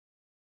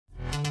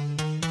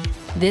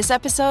This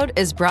episode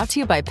is brought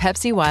to you by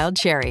Pepsi Wild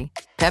Cherry.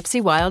 Pepsi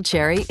Wild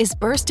Cherry is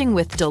bursting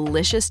with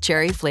delicious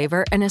cherry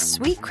flavor and a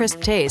sweet,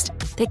 crisp taste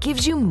that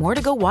gives you more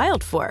to go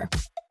wild for.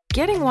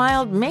 Getting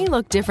wild may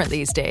look different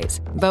these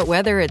days, but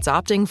whether it's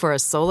opting for a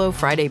solo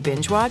Friday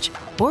binge watch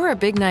or a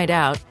big night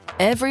out,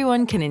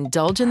 everyone can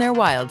indulge in their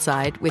wild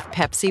side with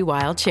Pepsi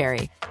Wild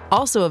Cherry.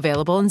 Also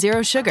available in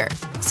Zero Sugar.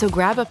 So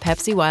grab a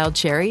Pepsi Wild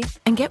Cherry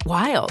and get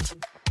wild.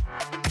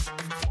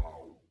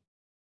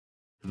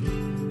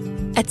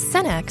 At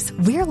Cenex,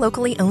 we're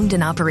locally owned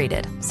and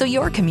operated, so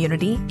your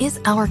community is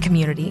our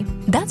community.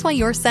 That's why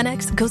your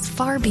Cenex goes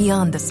far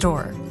beyond the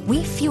store.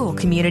 We fuel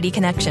community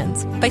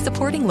connections by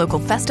supporting local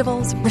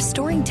festivals,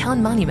 restoring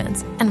town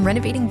monuments, and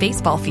renovating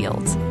baseball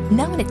fields.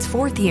 Now in its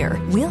 4th year,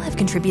 we'll have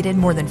contributed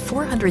more than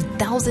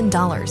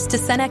 $400,000 to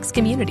Cenex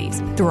communities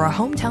through our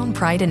Hometown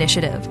Pride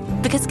initiative.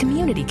 Because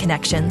community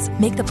connections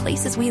make the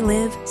places we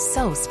live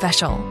so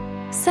special.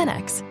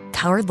 Cenex,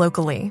 powered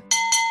locally.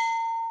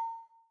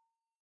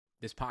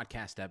 This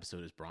podcast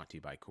episode is brought to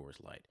you by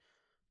Coors Light.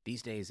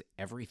 These days,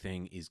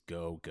 everything is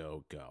go,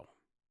 go, go.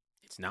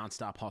 It's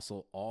nonstop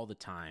hustle all the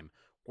time.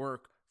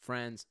 Work,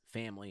 friends,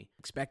 family,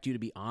 expect you to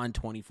be on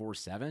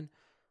 24/7?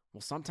 Well,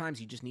 sometimes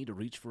you just need to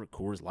reach for a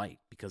Coors Light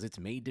because it's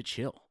made to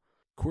chill.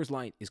 Coors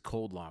Light is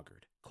cold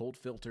lagered, cold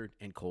filtered,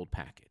 and cold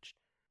packaged.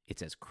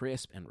 It's as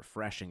crisp and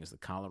refreshing as the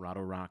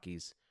Colorado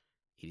Rockies.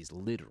 It is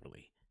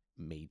literally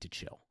made to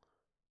chill.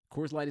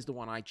 Coors Light is the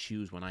one I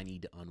choose when I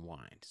need to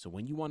unwind. So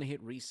when you want to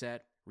hit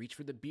reset, reach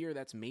for the beer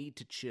that's made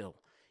to chill.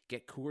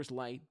 Get Coors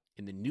Light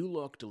in the new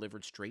look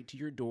delivered straight to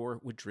your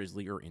door with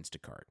Drizzly or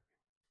Instacart.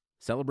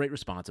 Celebrate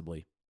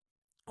responsibly.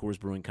 Coors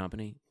Brewing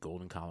Company,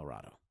 Golden,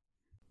 Colorado.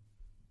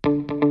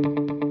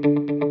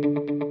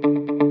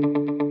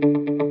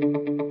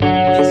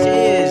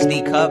 This is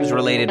the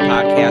Cubs-related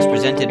podcast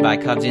presented by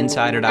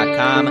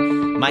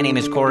CubsInsider.com. My name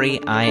is Corey.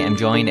 I am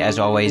joined, as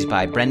always,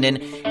 by Brendan,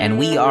 and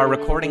we are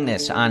recording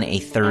this on a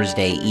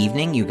Thursday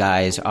evening. You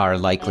guys are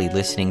likely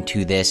listening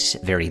to this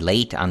very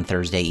late on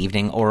Thursday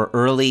evening or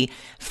early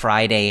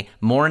Friday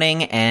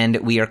morning, and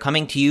we are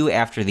coming to you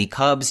after the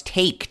Cubs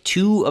take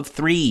 2 of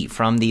 3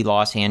 from the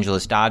Los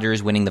Angeles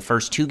Dodgers, winning the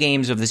first 2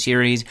 games of the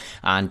series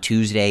on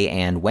Tuesday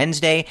and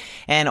Wednesday,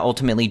 and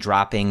ultimately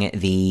dropping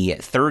the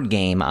 3rd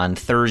game on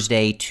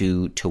Thursday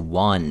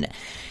 2-1.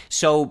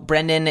 So,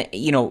 Brendan,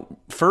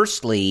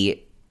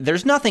 firstly,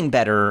 there's nothing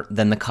better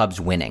than the Cubs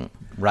winning,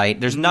 right?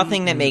 There's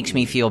nothing that makes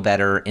me feel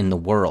better in the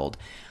world.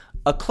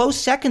 A close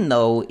second,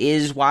 though,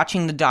 is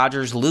watching the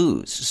Dodgers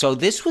lose. So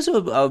this was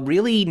a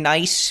really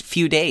nice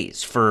few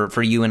days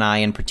for you and I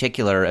in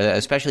particular,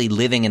 especially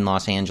living in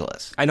Los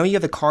Angeles. I know you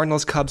have the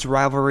Cardinals-Cubs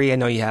rivalry. I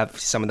know you have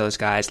some of those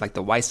guys like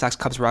the White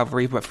Sox-Cubs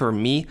rivalry. But for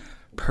me,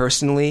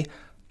 personally,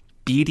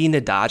 beating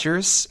the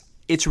Dodgers,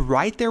 it's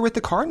right there with the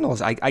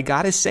Cardinals. I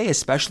got to say,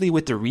 especially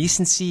with the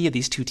recency of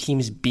these two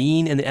teams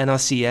being in the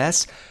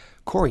NLCS,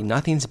 Corey,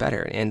 nothing's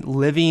better. And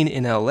living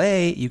in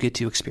LA, you get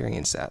to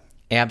experience that.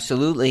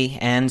 Absolutely.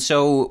 And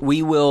so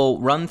we will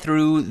run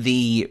through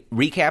the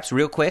recaps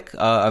real quick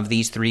of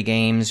these 3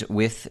 games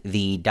with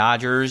the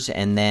Dodgers.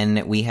 And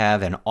then we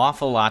have an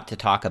awful lot to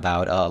talk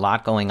about, a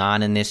lot going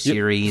on in this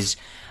series.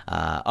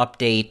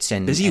 Updates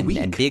and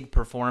big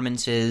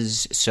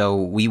performances.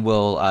 So we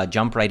will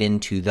jump right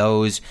into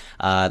those.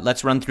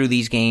 Let's run through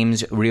these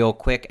games real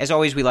quick. As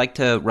always, we like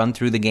to run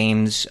through the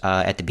games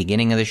at the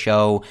beginning of the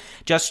show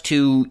just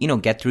to,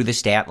 get through the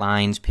stat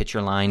lines,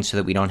 pitcher lines, so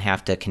that we don't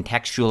have to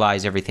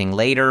contextualize everything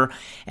later.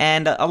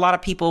 And a lot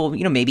of people,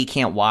 maybe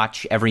can't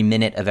watch every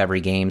minute of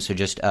every game. So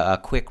just a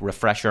quick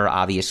refresher.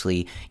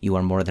 Obviously, you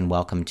are more than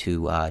welcome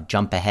to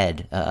jump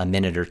ahead a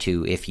minute or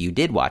two if you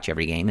did watch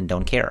every game and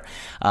don't care.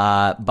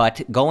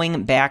 But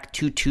going back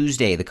to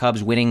Tuesday, the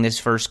Cubs winning this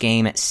first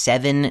game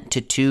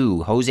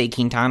 7-2. Jose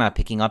Quintana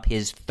picking up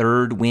his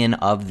 3rd win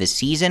of the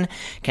season.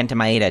 Kenta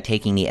Maeda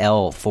taking the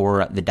L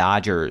for the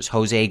Dodgers.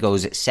 Jose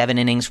goes 7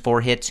 innings,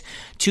 4 hits,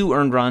 2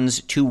 earned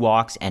runs, 2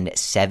 walks, and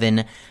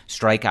 7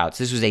 strikeouts.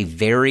 This was a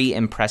very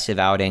impressive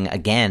outing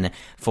again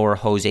for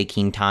Jose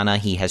Quintana.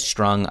 He has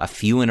strung a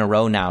few in a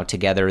row now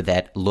together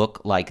that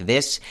look like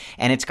this,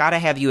 and it's got to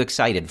have you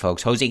excited,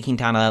 folks. Jose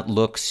Quintana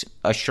looks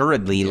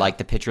assuredly like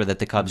the pitcher that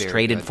the Cubs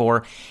traded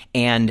for,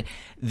 and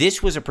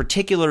this was a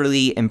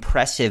particularly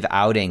impressive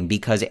outing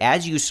because,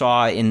 as you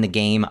saw in the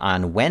game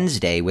on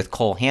Wednesday with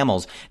Cole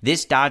Hamels,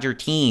 this Dodger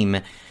team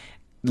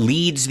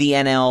leads the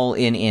NL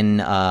in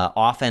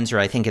offense, or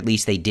I think at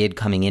least they did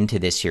coming into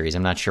this series.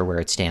 I'm not sure where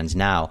it stands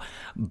now,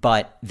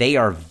 but they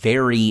are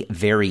very,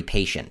 very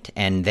patient,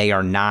 and they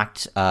are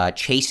not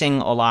chasing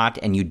a lot,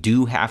 and you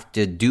do have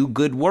to do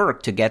good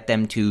work to get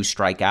them to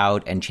strike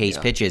out and chase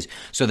pitches.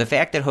 So the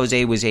fact that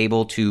Jose was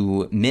able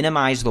to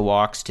minimize the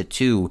walks to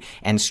 2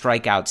 and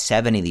strike out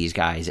 7 of these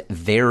guys,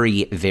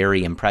 very,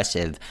 very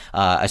impressive,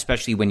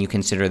 especially when you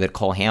consider that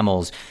Cole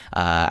Hamels,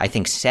 I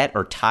think, set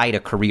or tied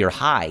a career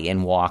high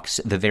in walks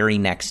the very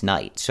next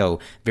night. So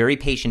very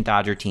patient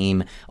Dodger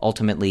team.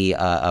 Ultimately,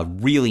 a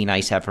really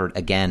nice effort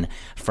again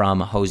from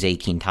Jose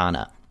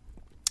Quintana.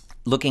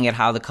 looking at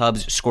how the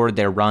Cubs scored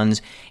their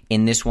runs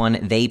in this one,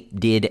 they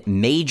did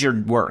major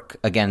work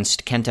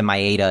against Kenta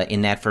Maeda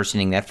in that first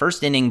inning. That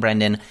first inning,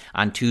 Brendan,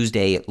 on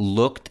Tuesday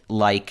looked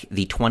like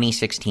the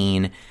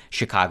 2016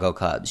 Chicago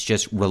Cubs,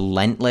 just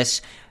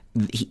relentless.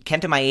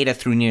 Kenta Maeda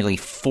threw nearly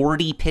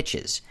 40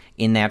 pitches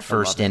in that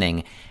first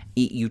inning.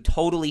 You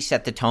totally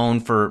set the tone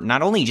for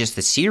not only just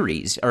the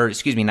series,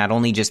 not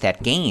only just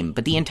that game,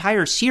 but the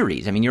entire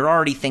series. I mean, you're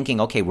already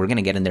thinking, okay, we're going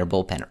to get in their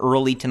bullpen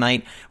early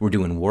tonight. We're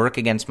doing work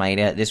against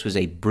Maeda. This was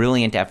a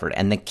brilliant effort.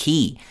 And the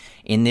key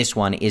in this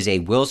one is a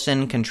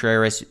Wilson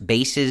Contreras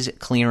bases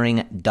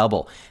clearing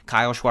double.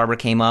 Kyle Schwarber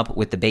came up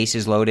with the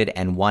bases loaded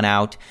and 1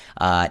 out.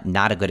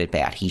 Not a good at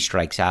bat. He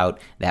strikes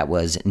out. That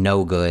was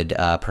no good.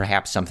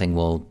 Perhaps something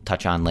we'll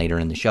touch on later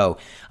in the show.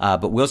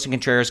 But Wilson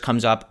Contreras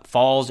comes up,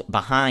 falls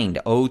behind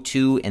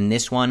 0-2 in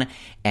this one,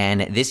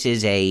 and this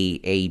is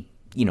a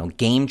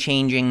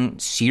game-changing,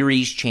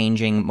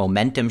 series-changing,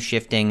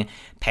 momentum-shifting.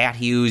 Pat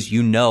Hughes,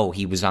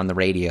 he was on the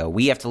radio.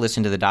 We have to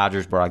listen to the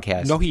Dodgers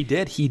broadcast. No, he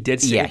did. He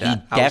did say that. Yeah,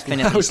 he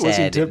definitely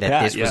said that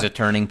this was a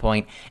turning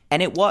point.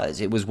 And it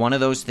was. It was one of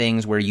those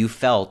things where you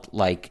felt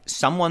like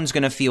someone's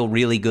going to feel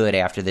really good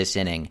after this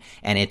inning,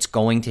 and it's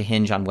going to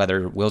hinge on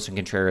whether Wilson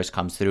Contreras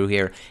comes through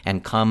here,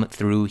 and come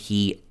through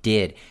he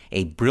did.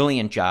 A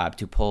brilliant job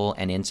to pull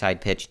an inside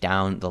pitch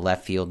down the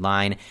left field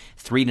line.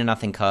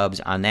 3-0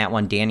 Cubs on that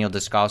one. Daniel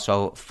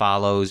Descalso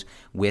follows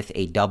with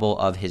a double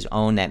of his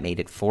own. That made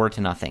it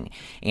 4-0.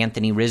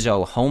 Anthony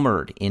Rizzo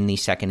homered in the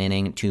second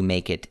inning to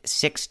make it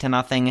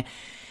 6-0.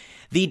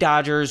 The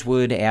Dodgers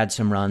would add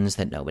some runs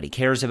that nobody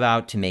cares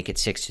about to make it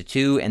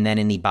 6-2, and then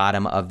in the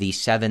bottom of the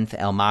seventh,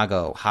 El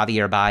Mago,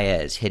 Javier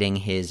Baez, hitting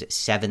his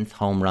 7th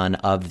home run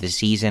of the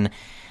season.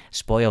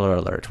 Spoiler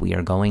alert, we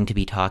are going to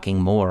be talking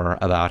more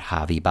about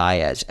Javi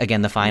Baez.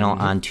 Again, the final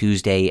on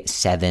Tuesday,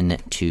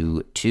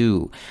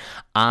 7-2.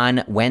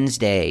 On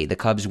Wednesday, the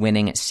Cubs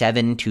winning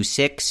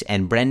 7-6.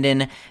 And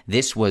Brendan,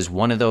 this was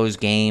one of those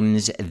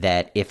games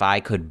that if I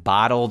could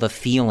bottle the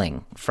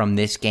feeling from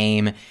this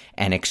game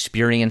and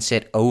experience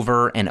it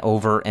over and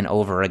over and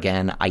over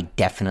again, I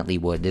definitely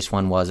would. This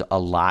one was a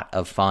lot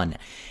of fun.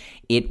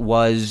 It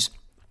was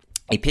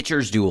a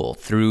pitcher's duel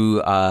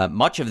through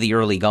much of the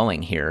early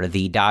going here.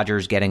 The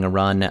Dodgers getting a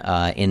run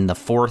in the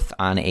 4th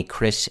on a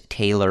Chris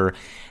Taylor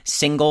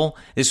single.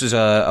 This was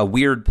a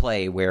weird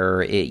play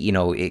where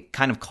it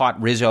kind of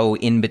caught Rizzo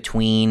in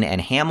between, and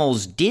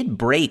Hamels did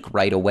break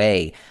right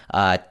away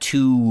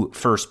to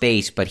first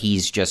base, but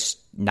he's just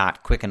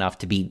not quick enough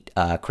to beat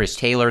Chris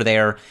Taylor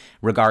there.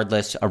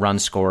 Regardless, a run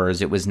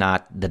scores. It was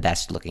not the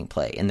best-looking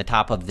play. In the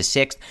top of the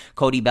 6th,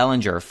 Cody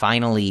Bellinger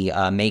finally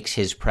makes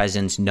his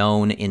presence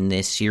known in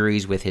this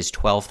series with his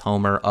 12th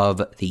homer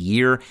of the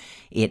year.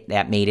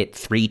 That made it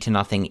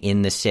 3-0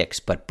 in the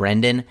 6th. But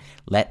Brendan,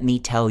 let me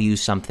tell you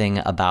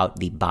something about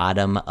the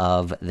bottom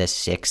of the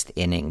 6th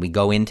inning. We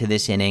go into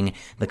this inning,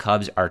 the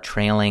Cubs are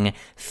trailing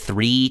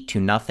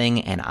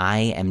 3-0, and I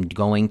am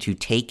going to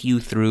take you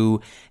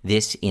through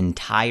this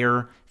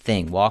entire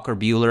thing. Walker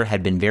Buehler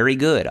had been very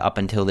good up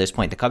until this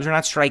point. The Cubs are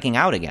not striking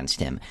out against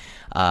him,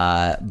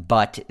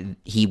 but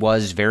he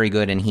was very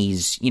good, and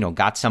he's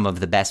got some of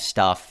the best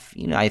stuff.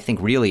 I think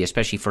really,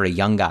 especially for a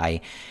young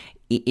guy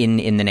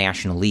in the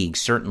National League,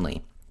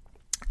 certainly.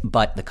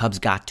 But the Cubs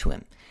got to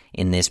him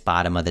in this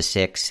bottom of the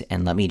 6th,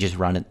 and let me just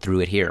run it through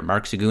it here.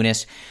 Mark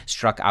Zagunis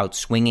struck out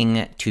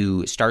swinging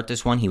to start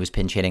this one. He was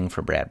pinch hitting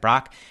for Brad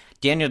Brach.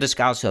 Daniel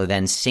Descalso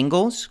then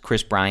singles.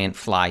 Chris Bryant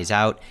flies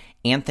out.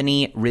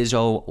 Anthony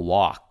Rizzo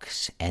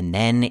walks, and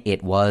then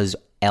it was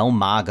El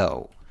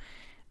Mago,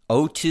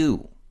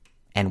 0-2,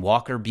 and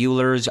Walker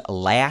Buehler's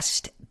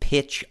last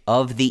pitch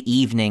of the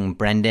evening,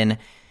 Brendan,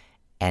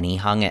 and he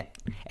hung it.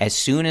 As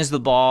soon as the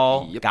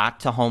ball got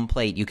to home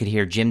plate, you could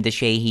hear Jim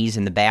DeShahey's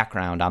in the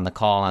background on the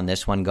call on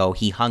this one go,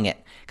 he hung it,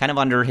 kind of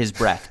under his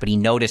breath, but he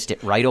noticed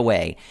it right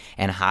away,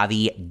 and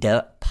Javi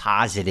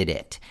deposited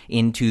it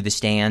into the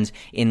stands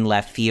in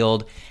left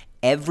field.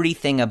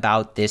 Everything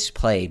about this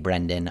play,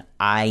 Brendan,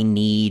 I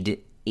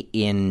need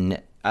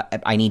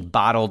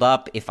bottled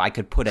up. If I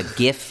could put a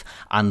GIF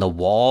on the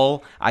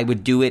wall, I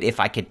would do it.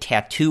 If I could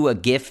tattoo a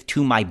GIF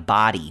to my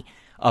body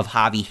of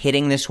Javi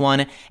hitting this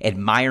one,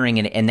 admiring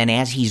it, and then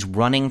as he's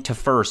running to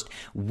first,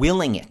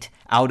 willing it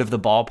out of the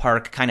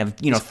ballpark, kind of,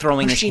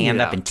 throwing his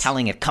hand up and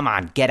telling it, come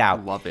on, get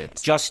out. Love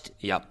it. Just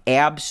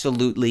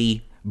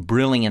absolutely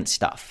brilliant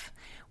stuff.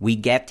 We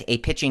get a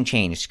pitching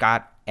change.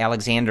 Scott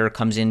Alexander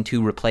comes in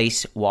to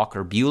replace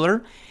Walker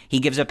Buehler. He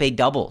gives up a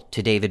double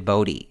to David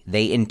Bote.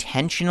 They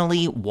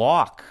intentionally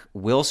walk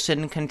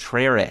Wilson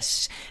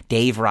Contreras,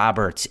 Dave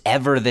Roberts,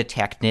 ever the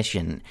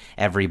technician,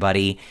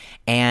 everybody.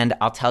 And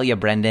I'll tell you,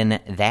 Brendan,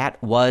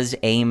 that was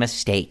a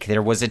mistake.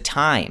 There was a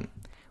time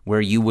where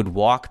you would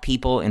walk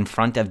people in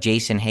front of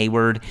Jason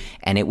Hayward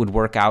and it would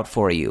work out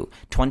for you.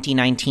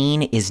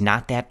 2019 is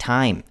not that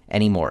time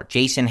anymore.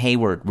 Jason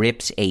Hayward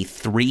rips a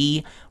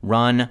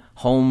 3-run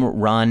home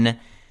run,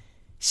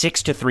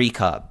 6-3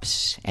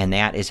 Cubs, and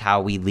that is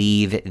how we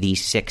leave the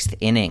 6th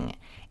inning.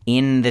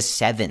 In the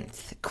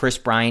 7th, Chris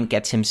Bryant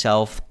gets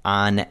himself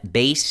on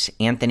base.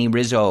 Anthony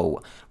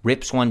Rizzo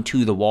rips one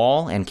to the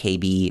wall, and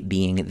KB,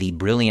 being the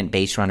brilliant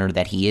base runner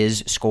that he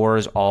is,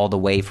 scores all the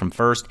way from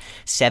first.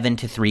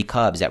 7-3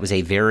 Cubs. That was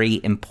a very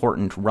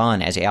important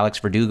run, as Alex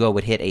Verdugo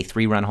would hit a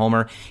 3-run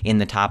homer in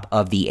the top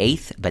of the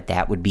 8th, but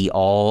that would be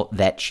all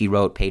that she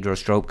wrote. Pedro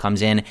Strop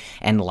comes in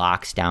and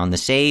locks down the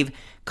save.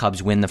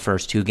 Cubs win the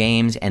first 2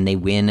 games, and they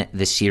win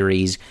the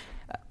series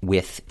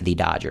with the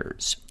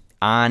Dodgers.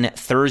 On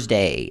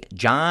Thursday,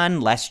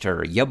 Jon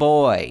Lester, ya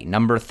boy,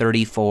 number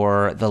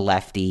 34, the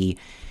lefty.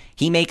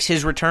 He makes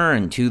his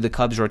return to the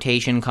Cubs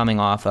rotation coming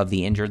off of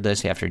the injured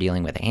list after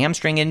dealing with a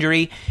hamstring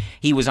injury.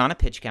 He was on a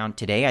pitch count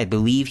today. I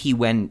believe he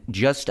went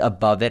just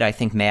above it. I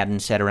think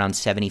Madden said around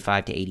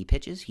 75 to 80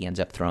 pitches. He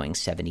ends up throwing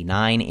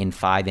 79 in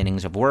 5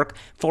 innings of work,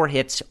 4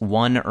 hits,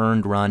 1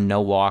 earned run,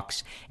 no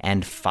walks,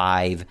 and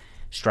 5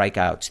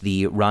 strikeouts.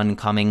 The run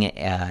coming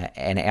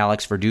and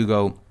Alex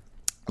Verdugo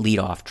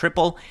leadoff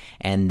triple,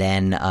 and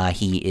then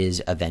he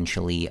is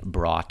eventually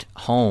brought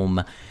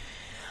home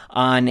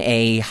on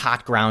a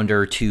hot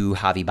grounder to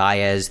Javi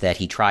Baez that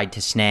he tried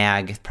to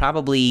snag,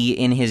 probably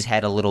in his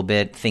head a little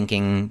bit,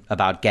 thinking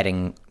about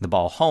getting the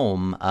ball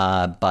home,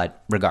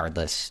 but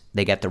regardless,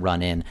 they get the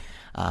run in,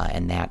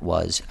 and that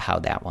was how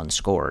that one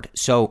scored.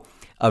 So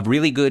a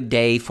really good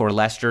day for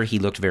Lester. He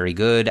looked very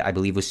good. I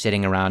believe was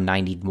sitting around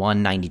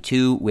 91,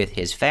 92 with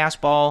his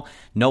fastball.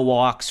 No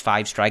walks,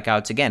 5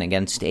 strikeouts, again,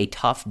 against a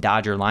tough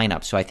Dodger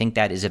lineup. So I think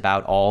that is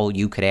about all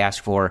you could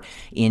ask for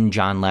in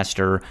Jon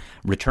Lester.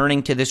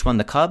 Returning to this one,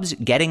 the Cubs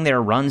getting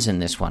their runs in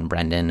this one,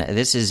 Brendan.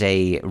 This is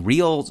a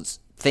real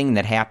thing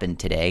that happened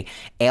today.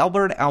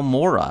 Albert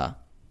Almora,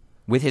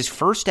 with his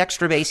first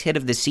extra base hit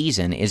of the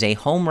season, is a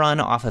home run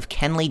off of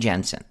Kenley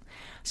Jensen.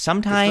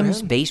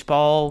 Sometimes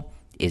baseball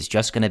is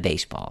just going to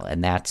baseball,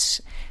 and that's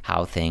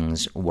how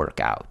things work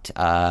out.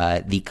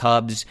 The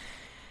Cubs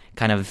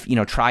kind of,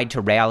 tried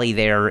to rally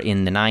there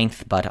in the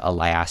 9th, but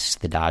alas,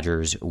 the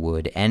Dodgers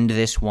would end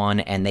this one,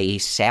 and they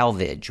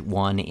salvage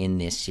one in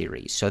this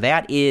series. So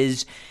that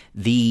is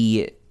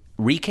the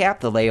recap,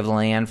 the lay of the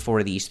land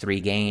for these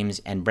 3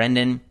 games. And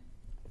Brendan,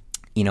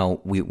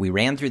 we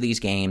ran through these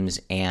games,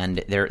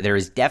 and there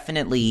is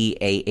definitely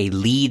a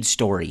lead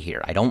story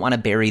here. I don't want to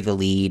bury the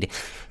lead,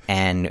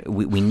 and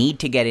we need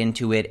to get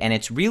into it. And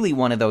it's really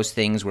one of those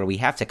things where we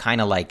have to kind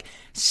of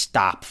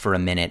stop for a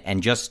minute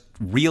and just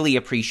really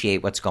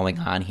appreciate what's going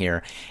on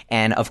here.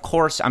 And of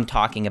course, I'm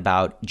talking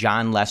about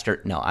Jon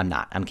Lester. No, I'm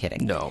not. I'm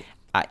kidding. No.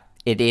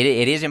 It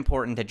is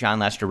important that Jon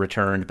Lester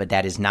returned, but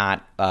that is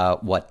not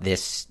what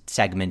this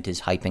segment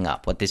is hyping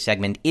up. What this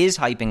segment is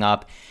hyping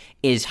up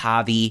is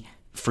Javi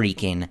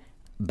freaking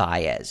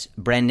Baez.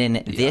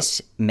 Brendan,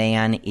 This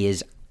man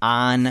is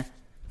on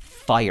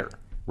fire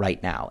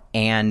right now.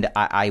 And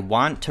I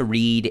want to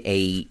read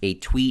a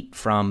tweet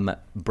from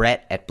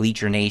Brett at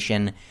Bleacher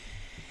Nation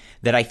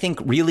that I think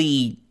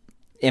really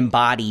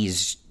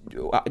embodies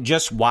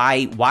just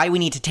why we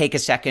need to take a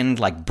second,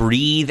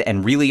 breathe,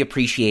 and really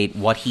appreciate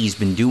what he's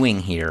been doing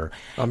here.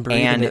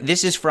 And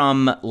this is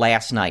from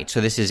last night,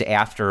 so this is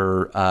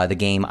after the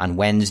game on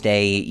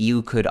Wednesday.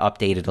 You could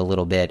update it a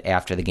little bit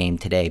after the game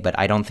today, but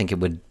I don't think it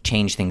would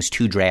change things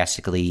too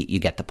drastically. You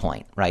get the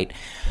point, right?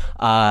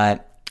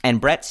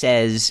 And Brett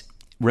says,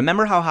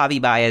 remember how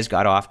Javi Baez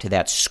got off to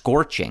that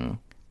scorching,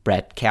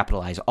 Brett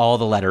capitalized all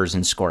the letters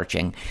in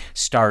scorching,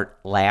 start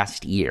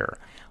last year?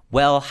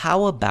 Well,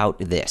 how about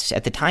this?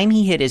 At the time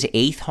he hit his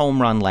 8th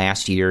home run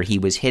last year, he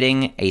was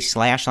hitting a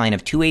slash line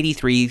of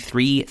 283,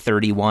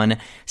 331,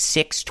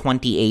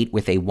 628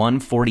 with a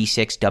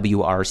 146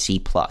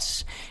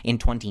 WRC+. In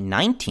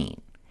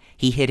 2019,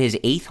 he hit his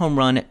 8th home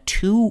run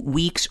 2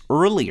 weeks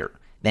earlier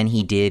than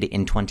he did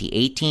in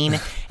 2018,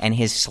 and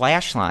his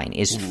slash line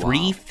is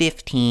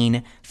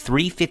 315,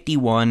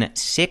 351,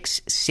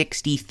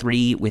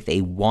 663 with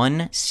a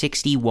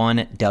 161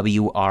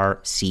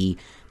 WRC+.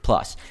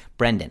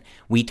 Brendan,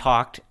 we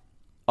talked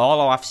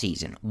all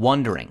offseason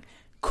wondering,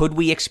 could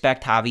we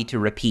expect Javi to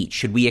repeat?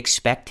 Should we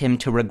expect him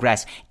to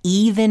regress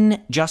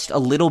even just a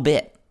little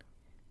bit?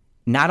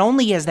 Not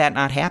only has that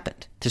not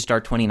happened to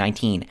start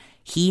 2019,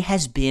 he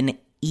has been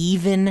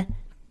even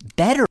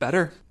better.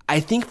 I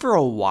think for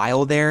a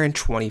while there in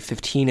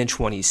 2015 and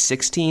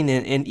 2016,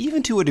 and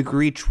even to a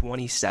degree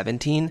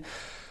 2017,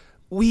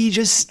 we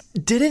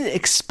just didn't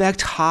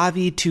expect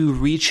Javi to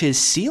reach his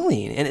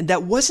ceiling. And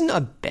that wasn't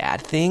a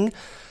bad thing,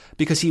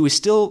 because he was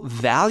still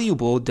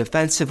valuable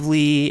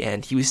defensively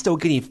and he was still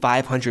getting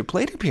 500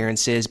 plate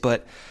appearances.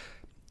 But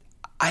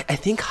I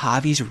think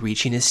Javi's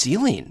reaching his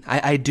ceiling.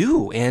 I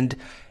do. And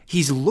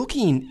he's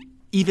looking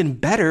even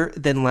better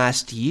than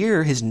last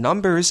year. His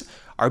numbers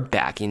are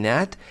backing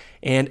that.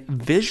 And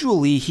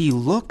visually, he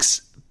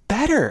looks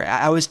better.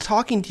 I was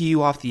talking to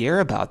you off the air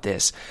about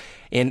this.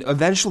 And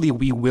eventually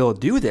we will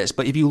do this.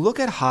 But if you look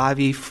at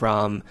Javi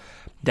from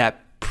that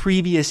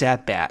previous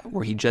at-bat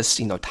where he just,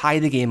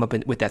 tied the game up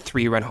with that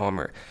 3-run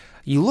homer,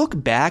 you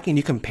look back and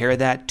you compare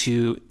that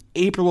to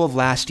April of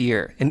last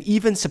year and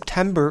even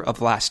September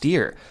of last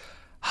year,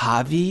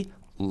 Javi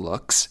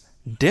looks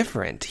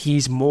different.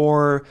 He's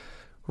more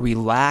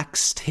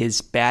relaxed.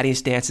 His batting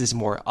stance is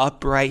more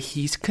upright.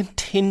 He's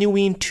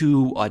continuing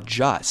to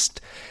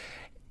adjust.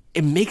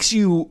 It makes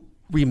you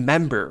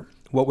remember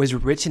what was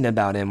written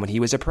about him when he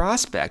was a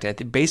prospect. And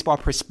the Baseball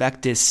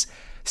Prospectus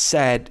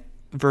said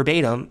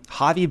verbatim,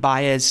 Javi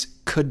Baez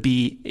could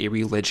be a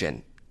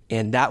religion.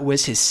 And that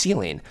was his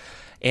ceiling.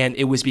 And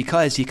it was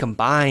because he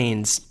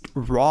combines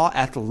raw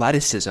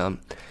athleticism,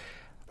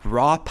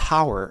 raw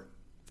power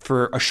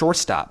for a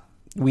shortstop.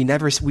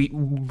 We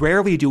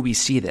rarely do we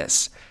see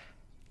this.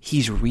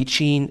 He's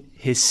reaching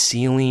his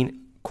ceiling,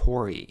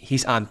 Corey.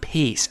 He's on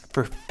pace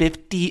for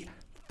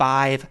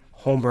 55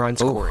 home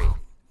runs, Corey.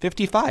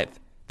 55.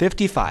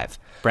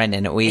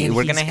 Brendan, we're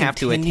going to have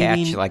to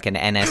attach like an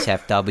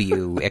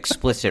NSFW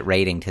explicit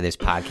rating to this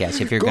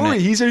podcast. If you're going to,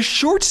 he's a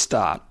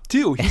shortstop,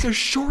 dude. He's a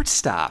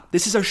shortstop.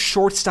 This is a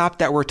shortstop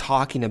that we're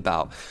talking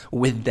about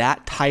with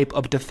that type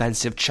of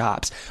defensive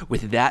chops,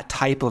 with that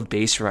type of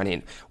base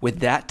running,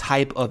 with that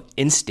type of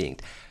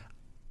instinct.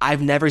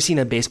 I've never seen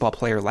a baseball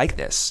player like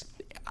this.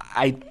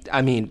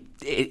 I mean,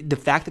 the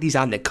fact that he's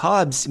on the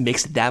Cubs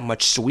makes it that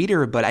much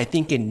sweeter, but I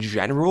think in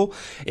general,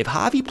 if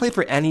Javi played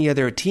for any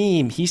other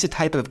team, he's the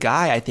type of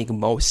guy I think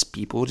most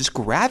people just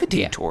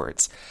gravitate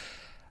towards.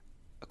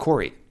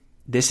 Corey,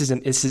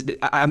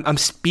 I'm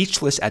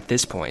speechless at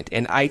this point,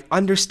 and I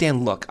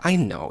understand, look, I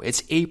know,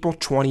 it's April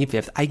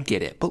 25th, I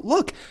get it, but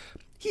look,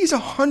 he's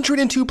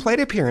 102 plate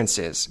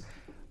appearances.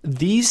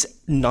 These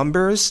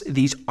numbers,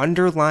 these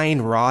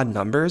underlying raw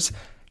numbers,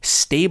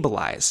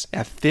 stabilize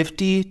at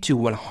 50 to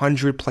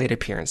 100 plate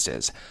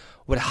appearances.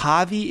 What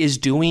Javi is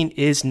doing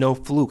is no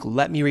fluke.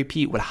 Let me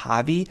repeat, what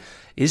Javi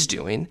is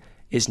doing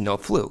is no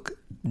fluke.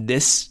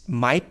 This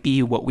might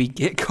be what we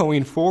get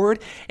going forward,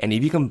 and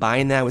if you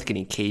combine that with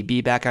getting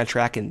KB back on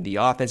track and the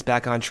offense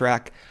back on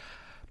track,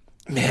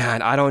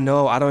 man, I don't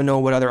know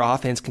what other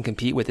offense can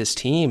compete with this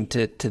team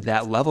to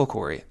that level,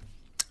 Corey.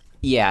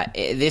 Yeah,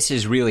 this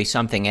is really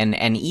something.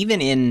 And even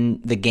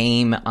in the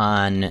game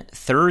on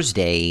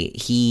Thursday,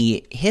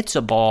 he hits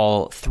a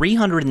ball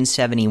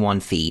 371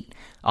 feet,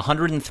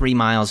 103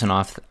 miles and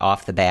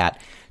off the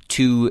bat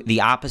to the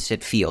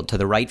opposite field, to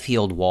the right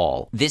field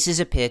wall. This is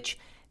a pitch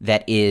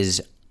that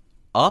is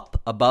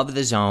up above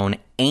the zone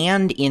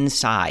and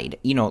inside,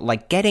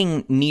 like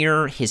getting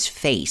near his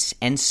face.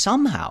 And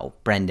somehow,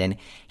 Brendan,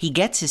 he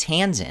gets his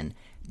hands in,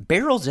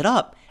 barrels it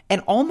up,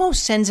 and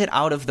almost sends it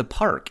out of the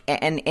park.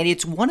 And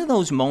it's one of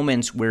those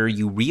moments where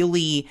you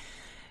really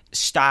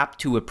stop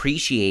to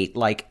appreciate,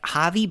 like,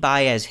 Javi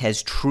Baez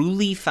has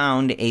truly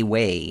found a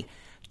way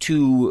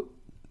to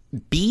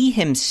be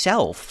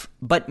himself,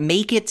 but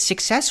make it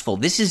successful.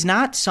 This is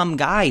not some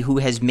guy who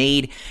has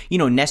made,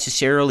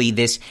 necessarily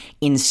this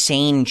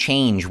insane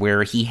change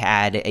where he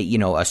had,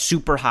 a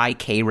super high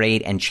K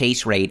rate and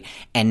chase rate,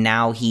 and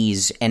now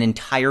he's an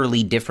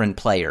entirely different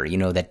player,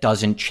 that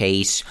doesn't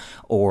chase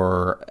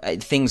or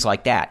things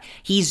like that.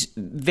 He's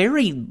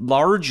very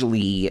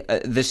largely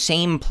the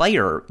same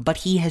player, but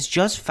he has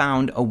just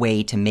found a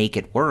way to make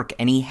it work,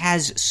 and he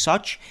has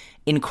such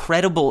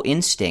incredible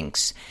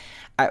instincts.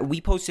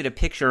 We posted a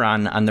picture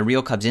on the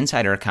Real Cubs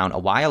Insider account a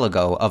while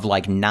ago of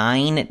like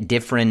 9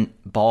 different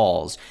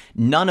balls,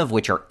 none of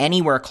which are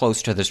anywhere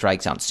close to the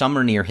strike zone. Some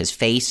are near his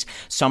face,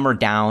 some are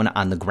down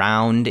on the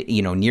ground,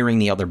 nearing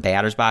the other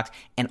batter's box,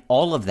 and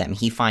all of them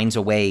he finds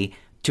a way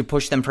to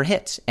push them for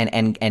hits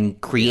and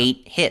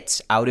create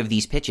hits out of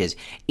these pitches.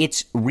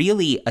 It's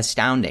really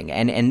astounding.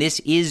 And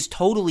this is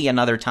totally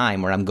another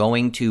time where I'm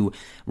going to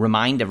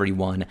remind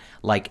everyone,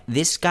 like,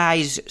 this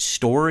guy's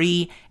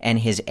story and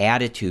his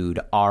attitude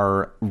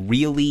are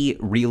really,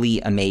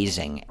 really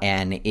amazing.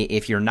 And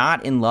if you're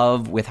not in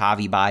love with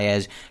Javi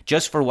Baez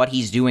just for what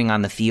he's doing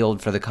on the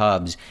field for the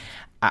Cubs,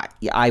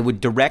 I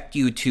would direct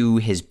you to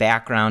his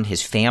background,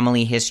 his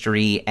family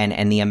history,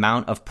 and the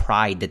amount of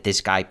pride that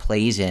this guy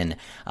plays in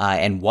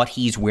and what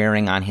he's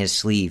wearing on his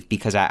sleeve.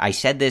 Because I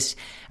said this,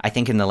 I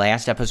think, in the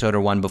last episode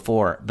or one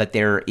before, but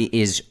there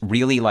is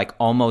really like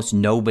almost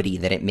nobody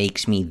that it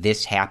makes me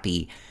this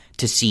happy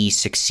to see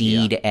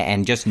succeed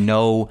and just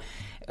know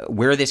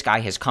where this guy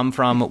has come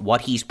from,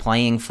 what he's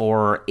playing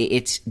for.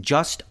 It's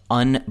just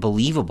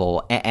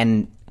unbelievable.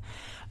 And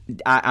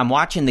I'm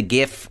watching the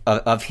GIF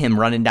of him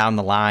running down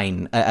the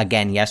line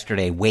again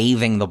yesterday,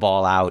 waving the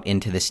ball out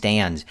into the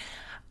stands.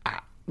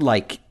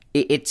 Like,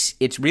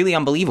 it's really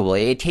unbelievable.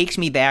 It takes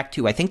me back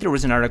to, I think there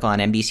was an article on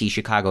NBC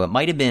Chicago. It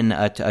might have been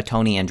a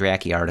Tony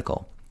Andracki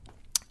article.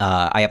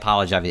 I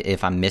apologize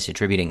if I'm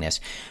misattributing this,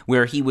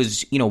 where he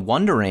was,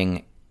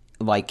 wondering,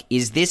 like,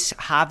 is this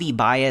Javi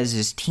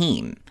Baez's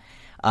team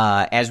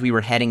as we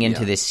were heading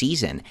into this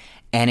season?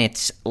 And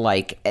it's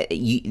like,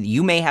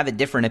 you may have a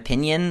different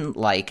opinion.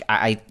 Like,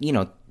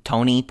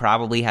 Tony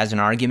probably has an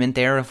argument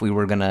there if we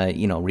were going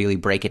to, really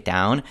break it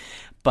down.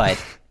 But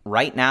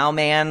right now,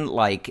 man,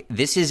 like,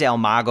 this is El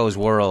Mago's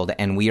world,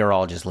 and we are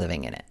all just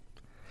living in it.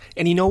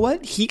 And you know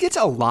what? He gets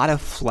a lot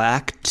of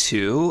flack,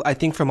 too, I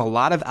think, from a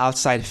lot of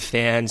outside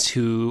fans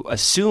who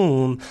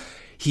assume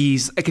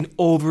he's like an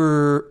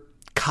overconfident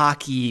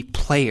cocky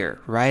player,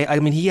 right? I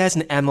mean, he has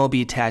an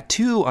MLB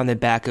tattoo on the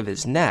back of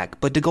his neck,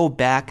 but to go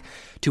back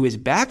to his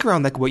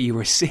background, like what you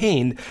were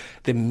saying,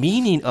 the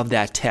meaning of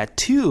that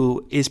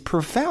tattoo is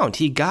profound.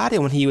 He got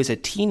it when he was a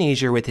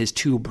teenager with his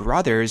two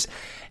brothers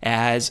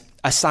as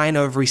a sign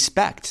of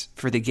respect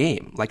for the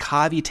game. Like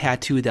Javi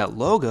tattooed that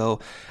logo,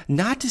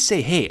 not to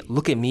say, hey,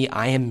 look at me,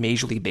 I am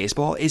Major League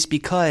Baseball, is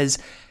because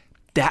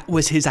that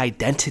was his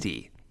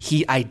identity.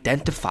 He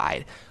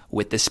identified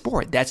with the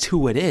sport. That's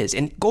who it is.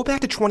 And go back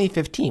to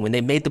 2015 when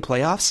they made the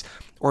playoffs,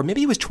 or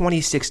maybe it was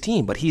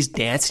 2016, but he's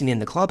dancing in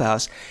the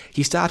clubhouse.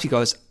 He stops, he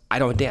goes, I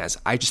don't dance,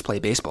 I just play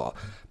baseball.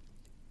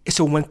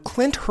 So when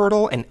Clint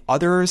Hurdle and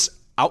others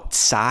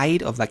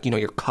outside of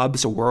your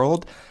Cubs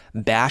world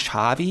bash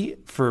Javi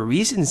for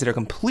reasons that are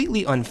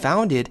completely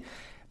unfounded,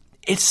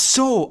 it's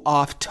so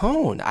off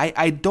tone.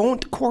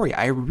 Corey,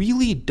 I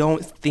really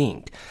don't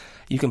think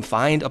you can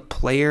find a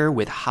player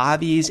with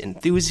Javi's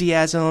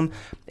enthusiasm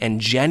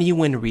and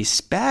genuine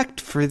respect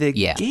for the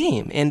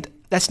game. And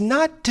that's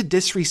not to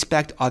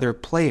disrespect other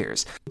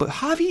players. But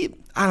Javi,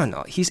 I don't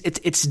know,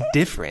 it's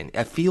different.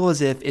 I feel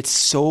as if it's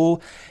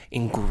so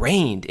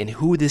ingrained in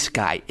who this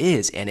guy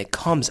is, and it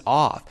comes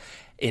off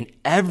in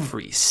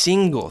every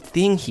single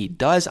thing he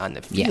does on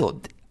the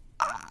field.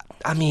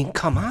 I mean,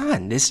 come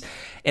on.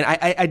 And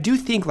I do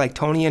think like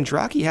Tony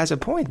Andracki has a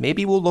point.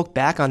 Maybe we'll look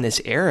back on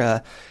this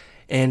era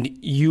and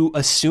you'll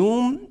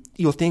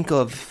think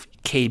of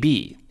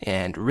KB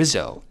and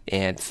Rizzo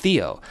and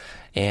Theo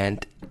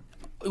and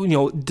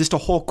just a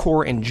whole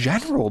core in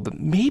general, but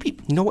maybe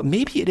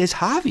it is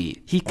Javi.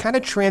 He kind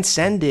of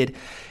transcended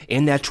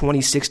in that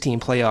 2016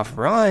 playoff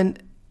run.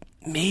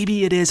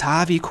 Maybe it is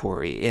Javi,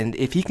 Corey. And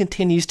if he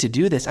continues to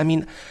do this, I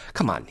mean,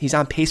 come on, he's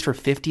on pace for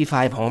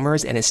 55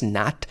 homers, and it's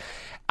not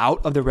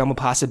out of the realm of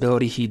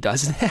possibility he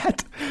does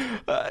that.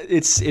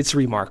 It's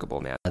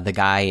remarkable, man. The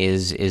guy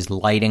is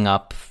lighting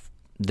up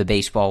the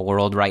baseball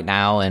world right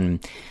now, and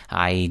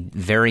I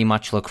very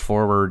much look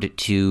forward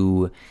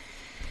to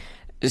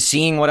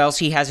seeing what else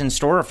he has in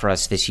store for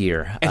us this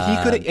year.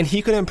 And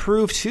he could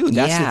improve too.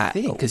 That's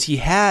the thing, because he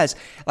has.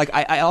 Like,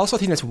 I also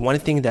think that's one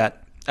thing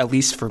that, at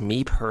least for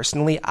me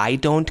personally, I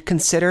don't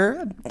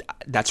consider.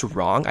 That's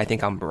wrong. I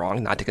think I'm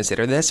wrong not to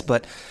consider this,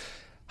 but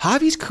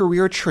Javi's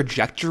career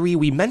trajectory,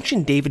 we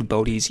mentioned David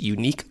Bodie's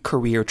unique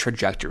career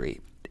trajectory.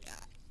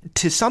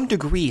 To some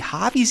degree,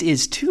 Javi's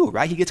is too,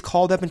 right? He gets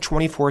called up in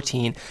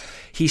 2014.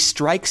 He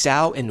strikes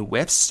out and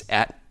whiffs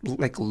at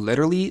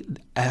literally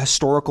a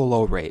historical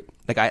low rate,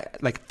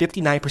 like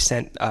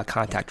 59%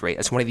 contact rate.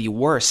 That's one of the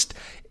worst,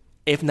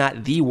 if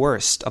not the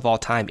worst of all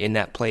time in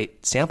that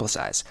plate sample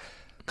size.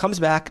 Comes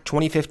back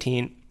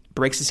 2015,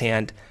 breaks his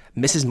hand,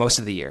 misses most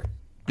of the year,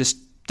 just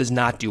does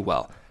not do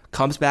well.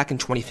 Comes back in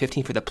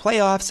 2015 for the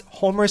playoffs,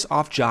 homers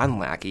off John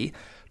Lackey.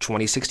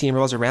 2016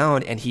 rolls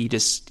around and he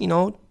just,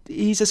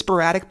 he's a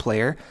sporadic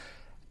player.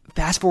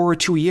 Fast forward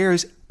 2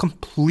 years,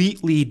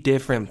 completely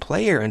different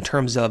player in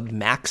terms of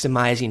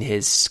maximizing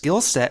his skill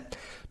set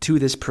to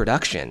this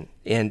production.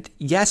 And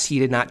yes, he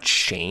did not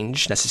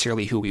change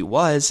necessarily who he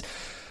was,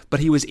 but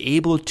he was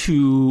able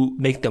to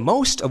make the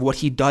most of what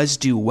he does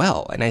do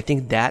well. And I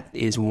think that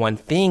is one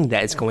thing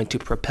that is going to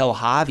propel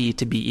Javi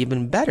to be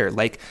even better.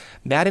 Like,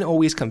 Madden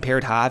always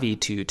compared Javi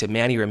to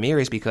Manny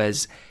Ramirez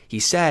because he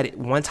said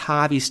once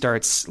Javi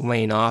starts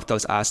laying off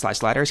those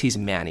sliders, he's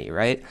Manny,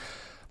 right?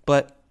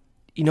 But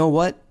you know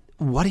what?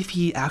 What if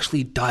he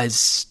actually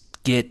does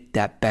get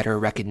that better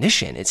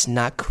recognition? It's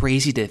not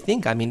crazy to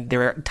think. I mean,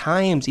 there are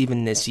times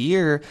even this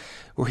year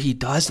where he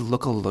does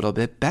look a little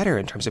bit better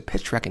in terms of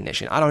pitch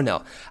recognition. I don't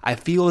know. I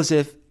feel as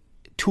if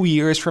 2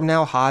 years from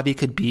now, Javi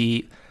could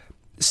be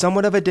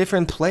somewhat of a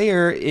different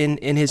player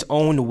in his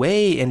own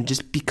way and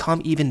just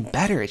become even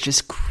better. It's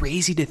just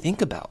crazy to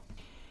think about.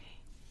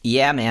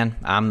 Yeah, man,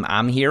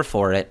 I'm here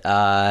for it.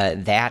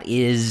 That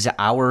is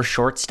our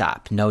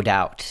shortstop, no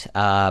doubt.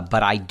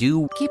 But I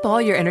do keep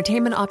all your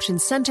entertainment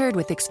options centered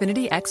with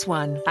Xfinity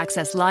X1.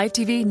 Access live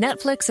TV,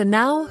 Netflix, and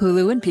now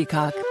Hulu and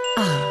Peacock.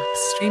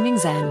 Streaming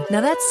zen.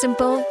 Now that's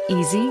simple,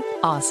 easy,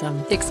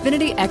 awesome.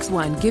 Xfinity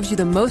X1 gives you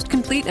the most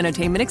complete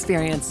entertainment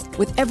experience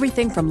with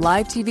everything from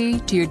live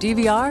TV to your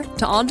DVR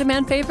to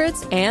on-demand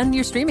favorites and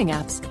your streaming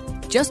apps.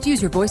 Just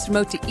use your voice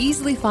remote to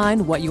easily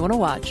find what you want to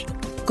watch.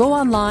 Go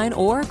online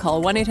or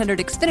call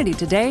 1-800-XFINITY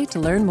today to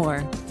learn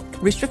more.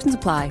 Restrictions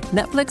apply.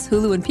 Netflix,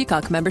 Hulu, and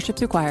Peacock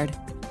memberships required.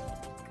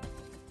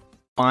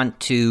 Want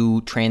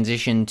to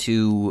transition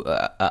to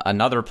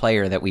another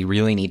player that we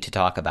really need to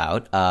talk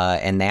about,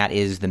 and that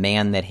is the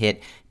man that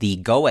hit the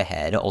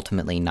go-ahead,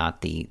 ultimately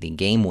not the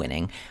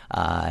game-winning,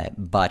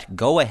 but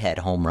go-ahead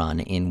home run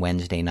in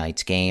Wednesday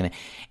night's game,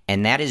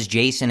 and that is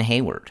Jason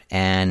Heyward.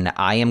 And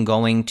I am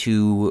going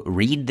to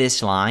read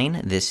this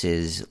line. This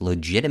is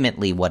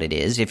legitimately what it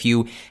is. If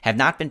you have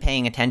not been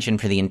paying attention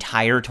for the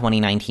entire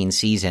 2019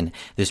 season,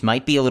 this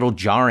might be a little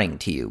jarring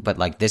to you,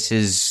 but this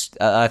is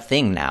a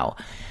thing now.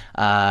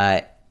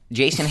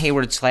 Jason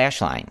Heyward's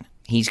slash line.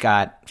 He's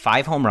got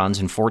 5 home runs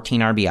and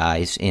 14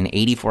 RBIs in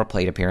 84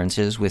 plate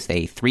appearances with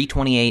a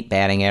 .328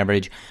 batting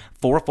average,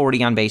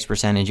 .440 on base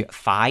percentage,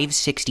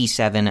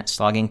 .567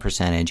 slugging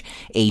percentage,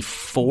 a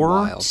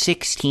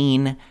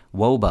 .416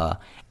 WOBA,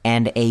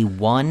 and a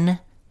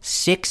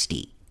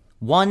 160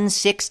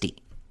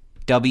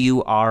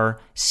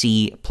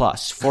 WRC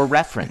plus. For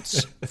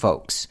reference,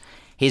 folks,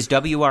 his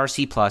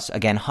WRC plus,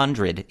 again,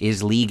 100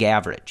 is league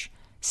average.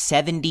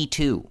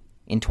 72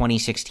 in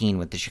 2016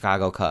 with the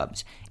Chicago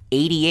Cubs.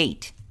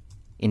 88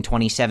 in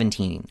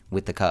 2017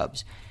 with the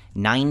Cubs.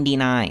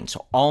 99,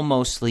 so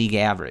almost league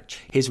average.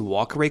 His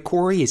walk rate,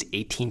 Corey, is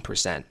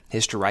 18%.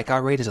 His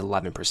strikeout rate is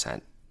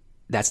 11%.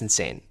 That's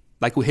insane.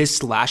 Like his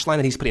slash line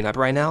that he's putting up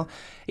right now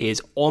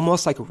is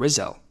almost like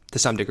Rizzo to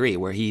some degree,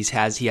 where he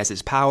has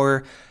his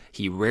power.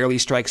 He rarely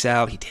strikes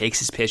out. He takes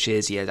his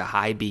pitches. He has a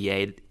high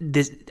BA.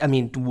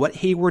 What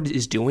Hayward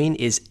is doing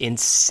is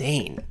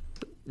insane.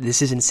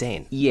 This is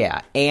insane.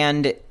 Yeah,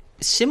 and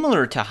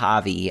similar to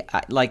Javi,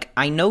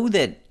 I know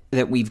that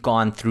we've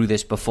gone through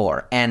this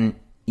before, and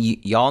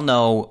y'all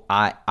know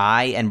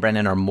I and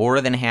Brendan are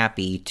more than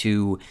happy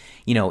to,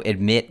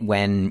 admit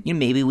when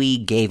maybe we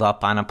gave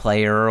up on a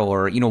player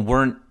or,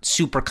 weren't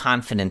super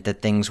confident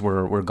that things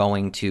were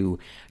going to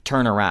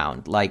turn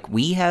around. Like,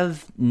 we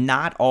have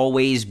not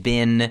always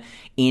been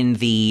in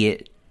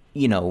the,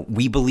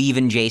 we believe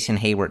in Jason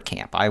Hayward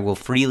camp. I will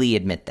freely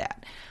admit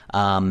that.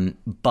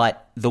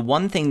 But the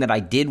one thing that I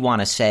did want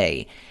to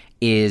say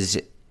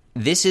is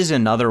this is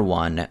another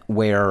one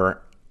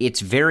where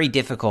it's very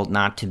difficult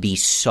not to be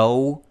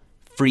so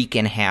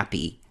freaking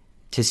happy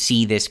to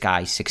see this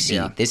guy succeed.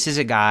 Yeah. This is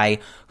a guy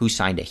who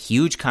signed a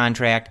huge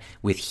contract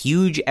with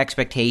huge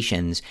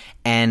expectations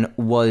and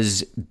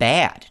was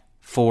bad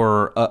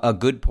for a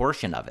good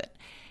portion of it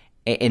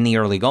in the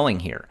early going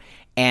here.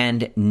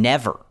 And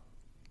never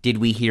did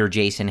we hear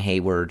Jason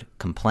Hayward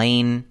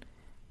complain,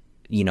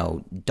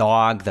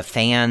 dog the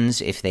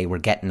fans if they were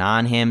getting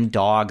on him,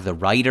 dog the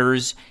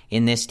writers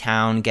in this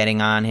town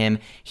getting on him.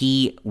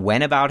 He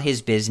went about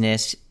his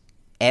business.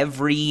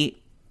 Every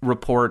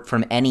report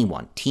from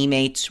anyone,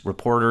 teammates,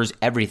 reporters,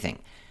 everything,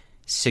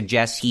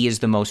 suggests he is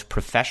the most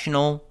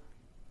professional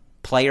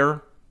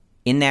player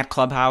in that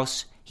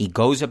clubhouse. He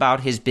goes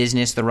about his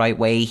business the right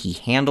way. He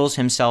handles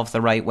himself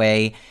the right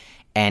way.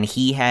 And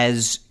he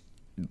has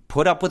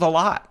put up with a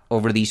lot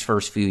over these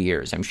first few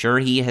years. I'm sure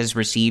he has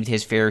received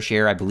his fair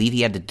share. I believe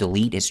he had to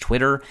delete his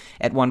Twitter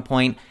at one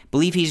point. I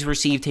believe he's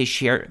received his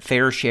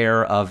fair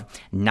share of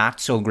not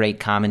so great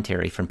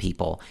commentary from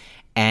people.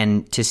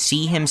 And to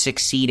see him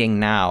succeeding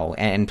now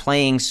and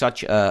playing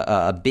such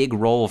a big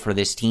role for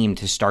this team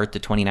to start the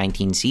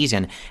 2019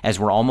 season, as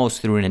we're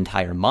almost through an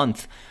entire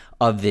month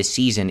of this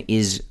season,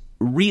 is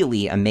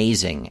really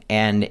amazing.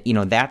 And,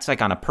 that's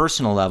like on a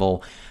personal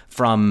level.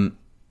 From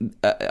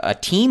a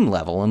team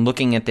level and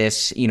looking at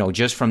this,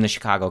 just from the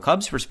Chicago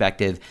Cubs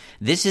perspective,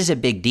 this is a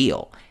big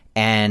deal.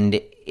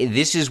 And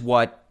this is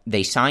what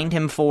they signed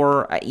him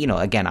for.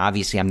 Again,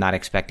 obviously I'm not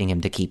expecting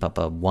him to keep up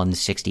a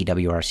 160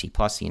 WRC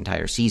plus the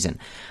entire season.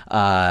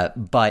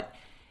 But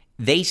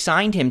they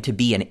signed him to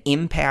be an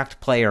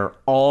impact player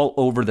all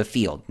over the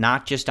field,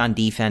 not just on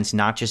defense,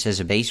 not just as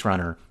a base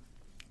runner.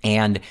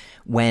 And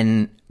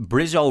when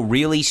Brizzo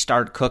really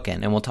start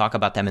cooking, and we'll talk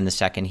about them in the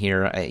second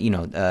here,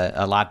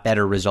 a lot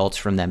better results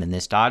from them in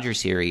this Dodger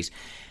series,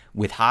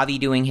 with Javi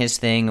doing his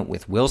thing,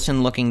 with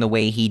Wilson looking the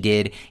way he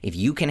did, if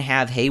you can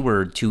have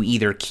Hayward to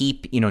either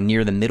keep,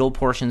 near the middle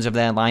portions of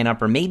that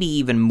lineup or maybe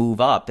even move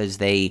up as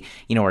they,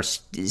 are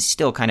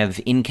still kind of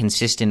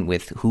inconsistent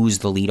with who's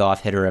the leadoff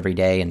hitter every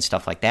day and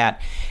stuff like that,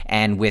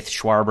 and with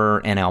Schwarber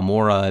and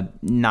Almora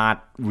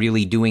not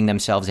really doing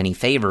themselves any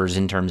favors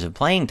in terms of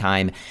playing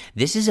time,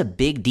 this is a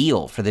big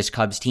deal for this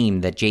Cubs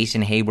team that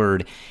Jason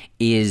Hayward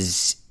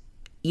is,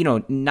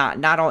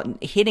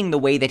 not hitting the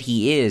way that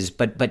he is,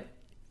 but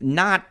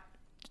not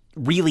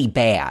really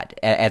bad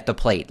at the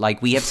plate.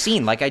 Like we have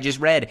seen, like I just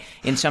read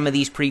in some of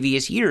these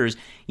previous years,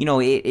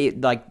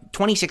 like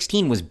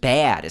 2016 was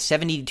bad. A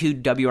 72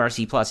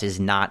 WRC plus is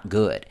not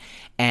good.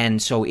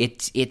 And so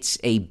it's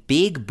a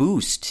big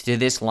boost to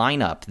this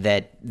lineup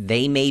that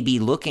they may be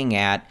looking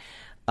at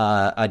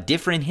a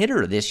different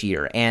hitter this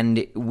year.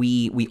 And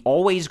we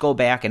always go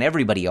back, and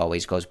everybody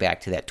always goes back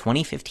to that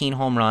 2015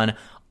 home run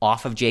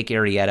off of Jake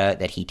Arrieta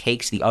that he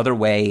takes the other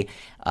way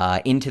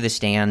into the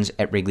stands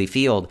at Wrigley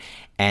Field.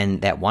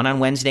 And that one on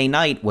Wednesday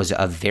night was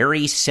a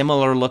very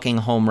similar looking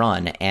home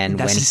run. And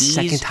that's the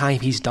second time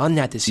he's done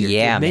that this year.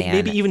 Yeah,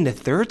 maybe even the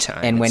third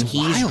time. And when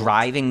he's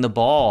driving the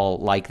ball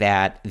like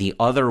that the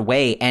other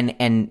way,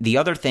 and the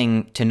other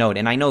thing to note,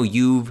 and I know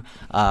you've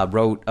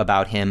wrote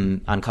about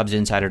him on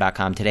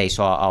CubsInsider.com today,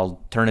 so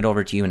I'll turn it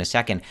over to you in a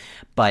second.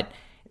 But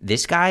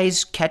this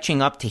guy's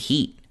catching up to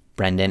heat,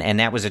 Brendan, and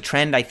that was a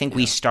trend I think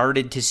we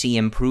started to see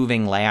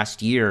improving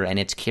last year, and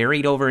it's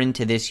carried over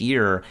into this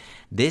year.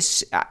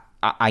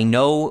 I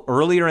know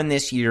earlier in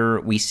this year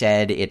we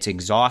said it's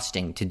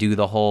exhausting to do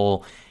the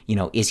whole,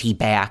 is he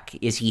back?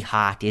 Is he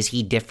hot? Is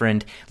he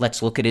different?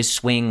 Let's look at his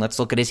swing. Let's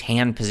look at his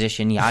hand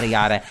position, yada,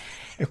 yada.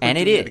 And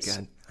it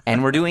is.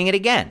 And we're doing it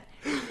again.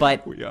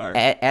 But we are.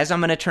 As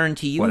I'm going to turn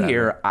to you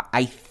here,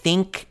 I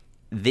think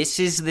this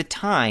is the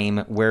time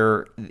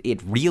where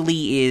it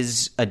really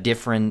is a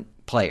different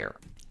player.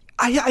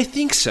 I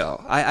think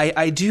so.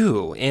 I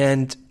do.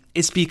 And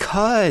it's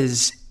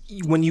because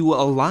when you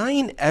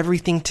align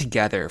everything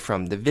together,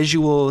 from the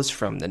visuals,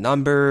 from the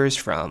numbers,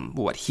 from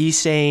what he's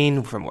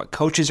saying, from what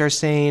coaches are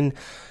saying,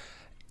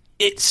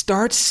 it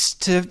starts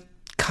to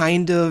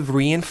kind of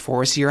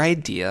reinforce your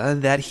idea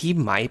that he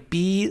might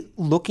be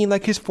looking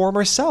like his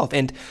former self.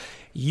 And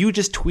you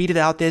just tweeted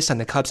out this on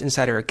the Cubs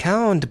Insider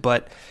account,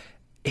 but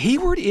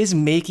Heyward is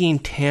making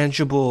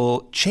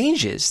tangible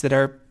changes that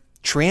are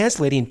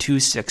translating to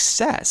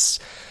success.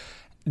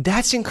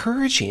 That's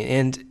encouraging.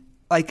 And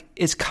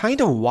it's kind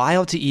of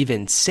wild to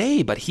even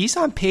say, but he's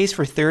on pace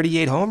for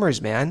 38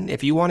 homers, man.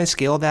 If you want to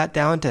scale that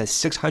down to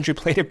 600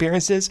 plate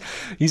appearances,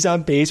 he's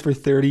on pace for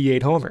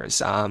 38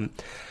 homers.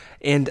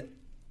 And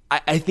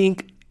I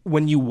think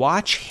when you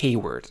watch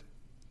Heyward,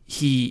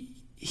 he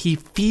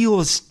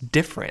feels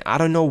different. I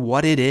don't know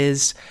what it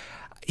is.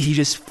 He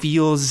just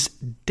feels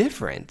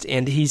different,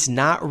 and he's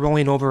not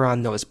rolling over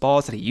on those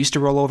balls that he used to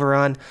roll over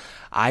on.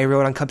 I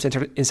wrote on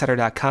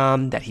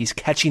CubsInsider.com that he's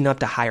catching up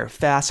to higher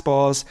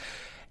fastballs.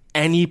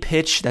 Any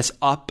pitch that's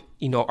up,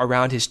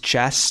 around his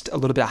chest a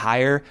little bit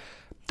higher,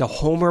 the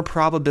homer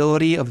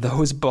probability of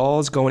those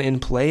balls going in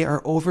play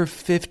are over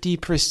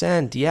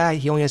 50%. Yeah,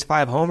 he only has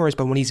 5 homers,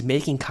 but when he's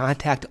making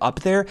contact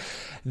up there,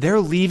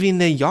 they're leaving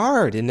the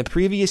yard. In the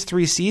previous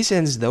 3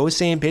 seasons, those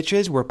same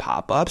pitches were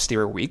pop-ups. They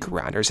were weak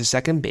grounders to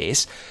second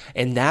base,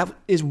 and that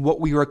is what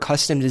we were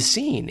accustomed to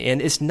seeing.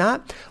 And it's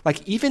not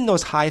like even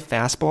those high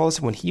fastballs,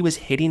 when he was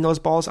hitting those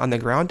balls on the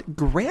ground,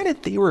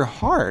 granted, they were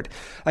hard.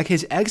 Like,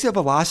 his exit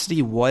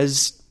velocity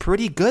was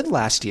pretty good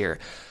last year,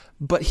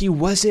 but he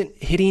wasn't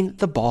hitting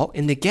the ball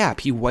in the gap.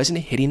 He wasn't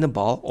hitting the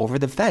ball over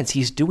the fence.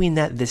 He's doing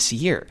that this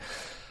year.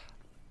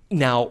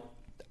 Now,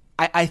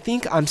 I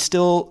think we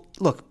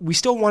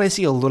still want to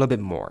see a little bit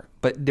more,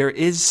 but there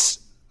is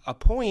a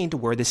point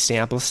where the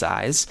sample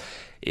size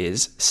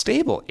is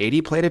stable.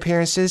 80 plate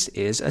appearances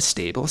is a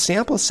stable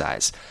sample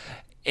size.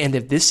 And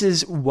if this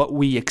is what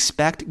we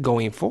expect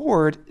going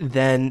forward,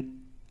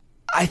 then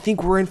I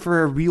think we're in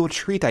for a real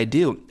treat. I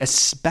do,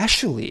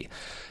 especially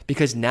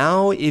because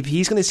now if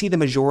he's going to see the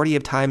majority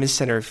of time in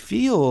center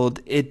field,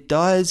 it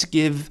does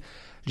give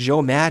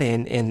Joe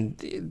Maddon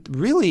and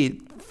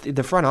really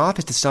the front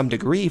office to some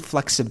degree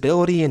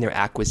flexibility in their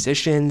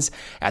acquisitions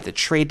at the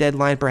trade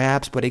deadline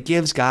perhaps, but it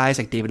gives guys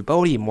like David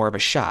Bote more of a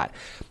shot.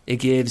 It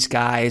gives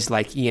guys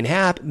like Ian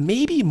Happ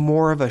maybe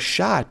more of a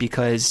shot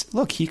because,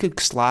 look, he could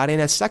slot in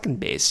at second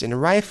base, in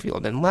right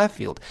field, and left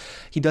field.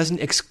 He doesn't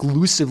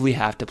exclusively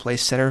have to play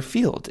center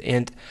field.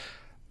 And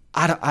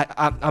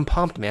I'm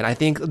pumped, man. I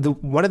think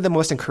one of the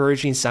most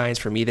encouraging signs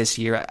for me this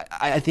year,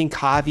 I think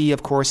Javi,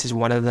 of course, is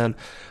one of them.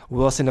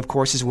 Wilson, of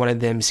course, is one of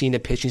them. Seeing the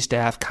pitching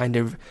staff kind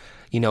of,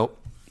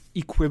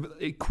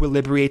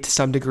 equilibrate to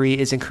some degree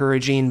is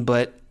encouraging.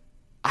 But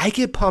I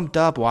get pumped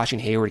up watching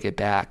Heyward get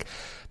back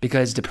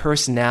because the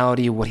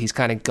personality, what he's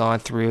kind of gone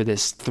through,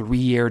 this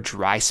 3-year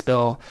dry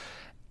spell,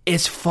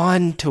 it's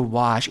fun to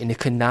watch, and it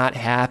could not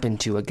happen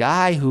to a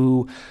guy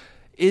who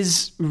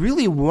is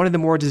really one of the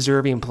more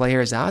deserving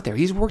players out there.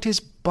 He's worked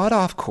his butt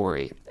off,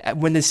 Corey.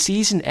 When the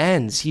season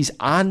ends, he's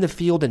on the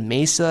field in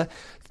Mesa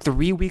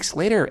 3 weeks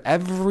later,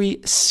 every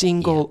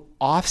single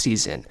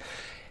offseason.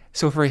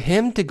 So for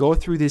him to go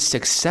through this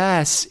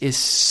success is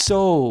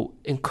so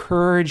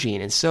encouraging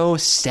and so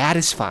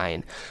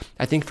satisfying,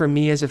 I think, for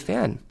me as a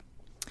fan.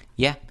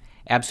 Yeah,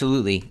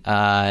 absolutely.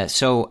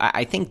 So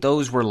I think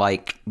those were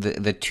like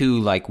the two,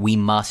 like, we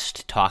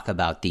must talk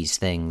about these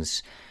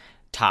things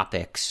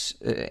topics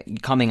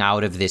coming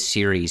out of this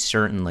series,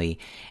 certainly.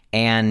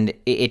 And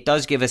it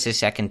does give us a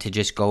second to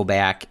just go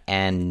back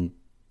and,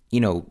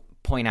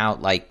 point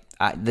out, like,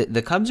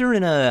 the Cubs are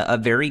in a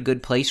very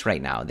good place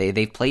right now.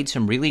 They've played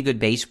some really good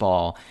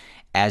baseball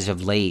as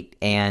of late.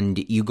 And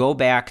you go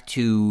back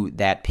to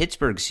that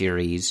Pittsburgh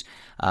series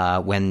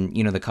when,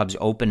 the Cubs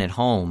open at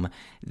home.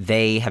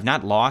 They have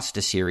not lost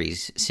a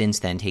series since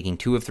then, taking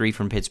 2 of 3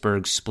 from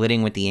Pittsburgh,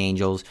 splitting with the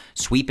Angels,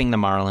 sweeping the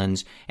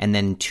Marlins, and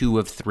then 2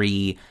 of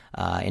 3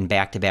 in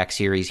back-to-back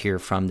series here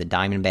from the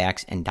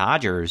Diamondbacks and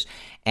Dodgers.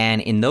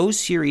 And in those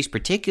series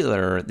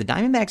particular, the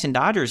Diamondbacks and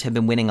Dodgers have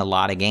been winning a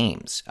lot of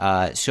games.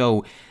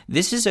 So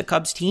this is a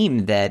Cubs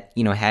team that,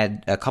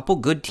 had a couple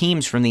good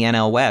teams from the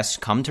NL West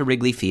come to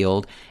Wrigley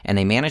Field, and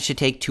they managed to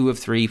take 2 of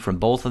 3 from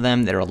both of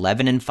them. They're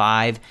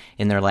 11-5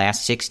 in their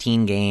last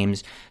 16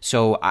 games.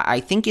 So I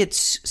think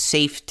it's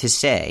safe to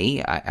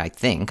say, I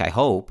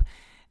hope,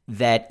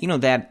 that,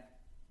 that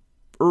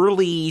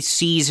early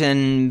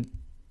season,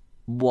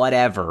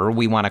 whatever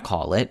we want to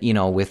call it,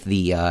 with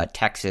the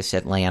Texas,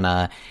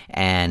 Atlanta,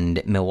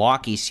 and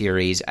Milwaukee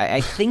series,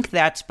 I think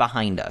that's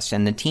behind us.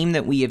 And the team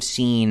that we have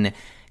seen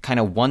kind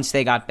of once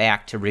they got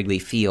back to Wrigley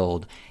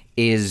Field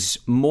is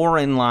more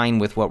in line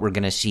with what we're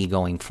going to see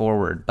going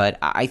forward. But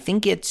I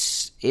think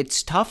it's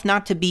tough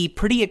not to be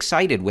pretty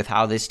excited with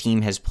how this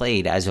team has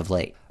played as of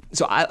late.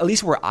 So at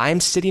least where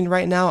I'm sitting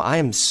right now, I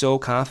am so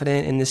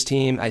confident in this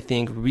team. I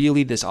think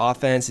really this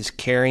offense is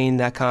carrying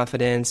that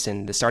confidence,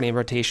 and the starting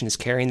rotation is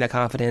carrying that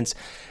confidence.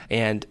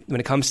 And when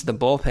it comes to the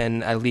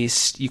bullpen, at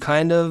least you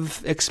kind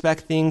of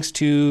expect things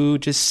to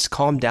just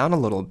calm down a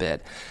little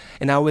bit.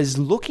 And I was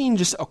looking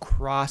just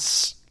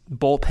across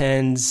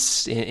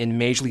bullpens in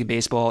Major League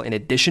Baseball in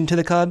addition to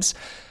the Cubs.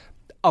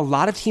 A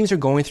lot of teams are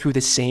going through the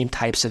same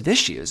types of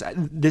issues.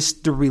 The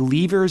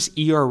relievers'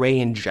 ERA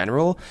in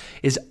general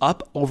is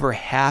up over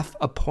half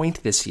a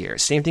point this year.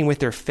 Same thing with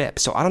their FIP.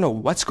 So I don't know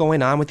what's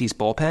going on with these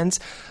bullpens,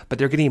 but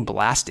they're getting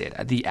blasted.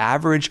 The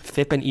average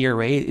FIP and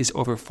ERA is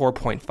over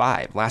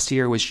 4.5. Last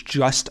year it was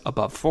just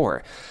above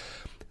 4.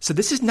 So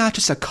this is not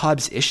just a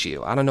Cubs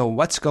issue. I don't know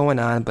what's going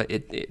on, but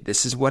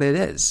this is what it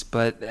is.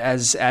 But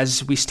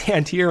as we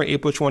stand here on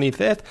April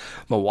 25th,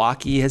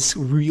 Milwaukee has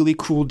really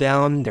cooled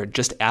down. They're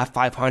just at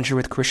 500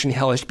 with Christian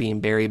Yelich being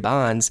Barry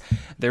Bonds.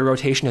 Their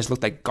rotation has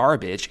looked like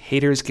garbage.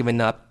 Hader's given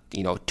up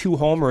 2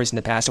 homers in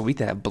the past week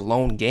that have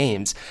blown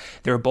games.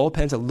 Their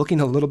bullpens are looking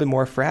a little bit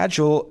more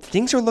fragile.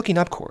 Things are looking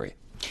up, Corey.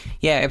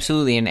 Yeah,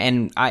 absolutely,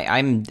 and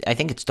I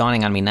think it's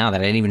dawning on me now that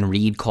I didn't even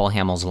read Cole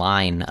Hamels'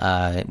 line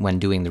when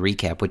doing the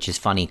recap, which is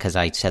funny because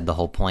I said the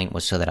whole point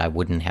was so that I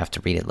wouldn't have to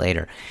read it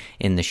later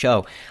in the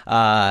show.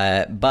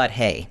 But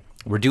hey,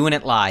 we're doing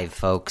it live,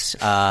 folks.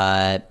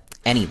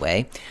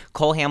 Anyway,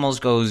 Cole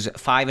Hamels goes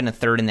 5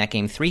 1/3 in that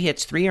game, 3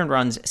 hits, 3 earned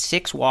runs,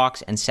 6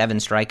 walks, and 7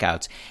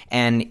 strikeouts,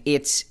 and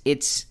it's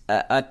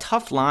a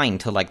tough line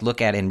to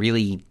look at and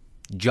really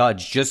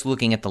judge just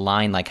looking at the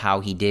line, like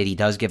how he did. He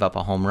does give up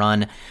a home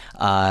run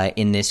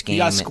in this game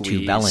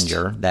to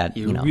Bellinger. That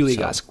really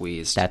got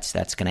squeezed.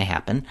 That's going to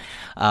happen.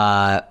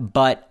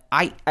 But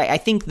I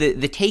think the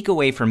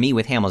takeaway for me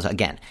with Hamels,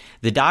 again,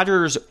 the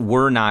Dodgers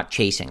were not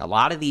chasing. A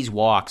lot of these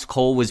walks,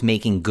 Cole was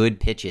making good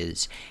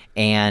pitches,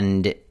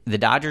 and the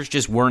Dodgers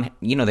just weren't,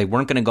 they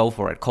weren't going to go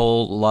for it.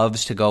 Cole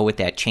loves to go with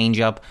that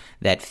changeup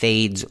that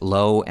fades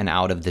low and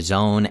out of the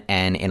zone,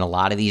 and in a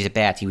lot of these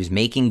at-bats, he was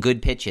making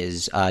good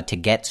pitches to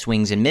get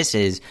swings and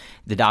misses.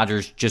 The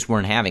Dodgers just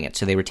weren't having it,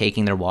 so they were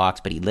taking their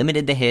walks, but he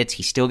limited the hits.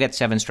 He still gets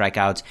 7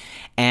 strikeouts,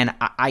 and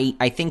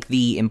I think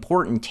the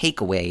important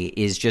takeaway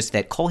is just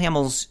that Cole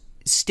Hamels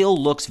still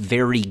looks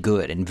very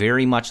good and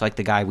very much like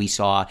the guy we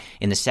saw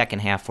in the second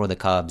half for the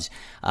Cubs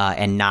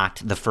and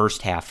not the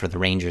first half for the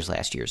Rangers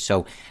last year.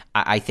 So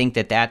I think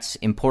that's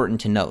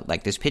important to note.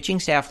 This pitching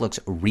staff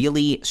looks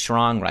really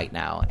strong right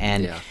now.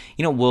 And,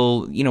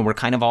 we're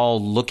kind of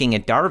all looking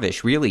at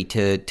Darvish really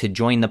to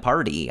join the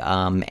party.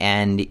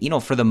 And,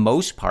 for the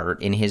most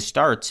part in his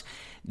starts,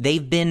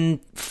 they've been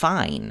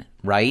fine,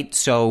 right?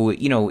 So,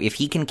 if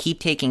he can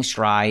keep taking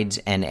strides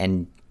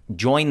and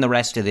join the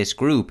rest of this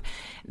group,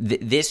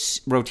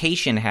 this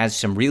rotation has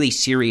some really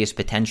serious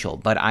potential.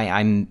 But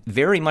I'm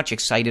very much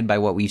excited by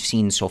what we've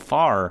seen so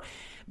far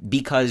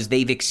because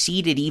they've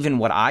exceeded even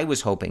what I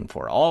was hoping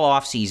for. All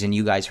offseason,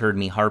 you guys heard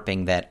me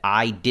harping that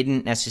I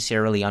didn't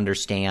necessarily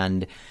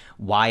understand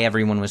why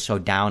everyone was so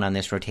down on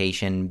this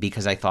rotation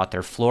because I thought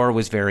their floor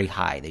was very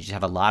high. They just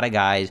have a lot of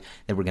guys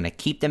that were going to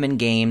keep them in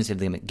games,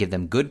 give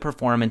them good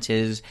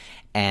performances,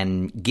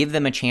 and give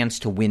them a chance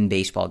to win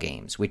baseball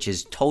games, which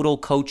is total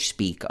coach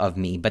speak of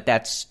me, but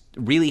that's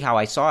really how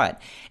I saw it.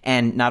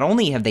 And not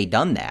only have they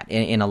done that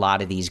in a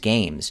lot of these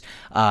games,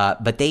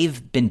 but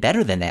they've been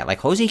better than that.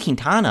 Jose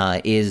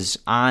Quintana is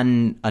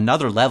on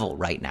another level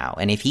right now,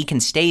 and if he can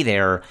stay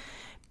there,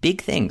 big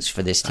things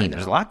for this team.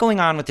 There's a lot going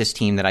on with this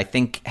team that I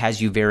think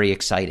has you very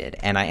excited.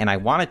 And I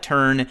want to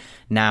turn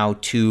now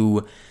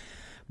to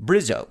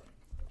Brizzo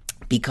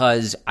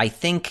because I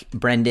think,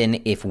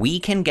 Brendan, if we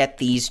can get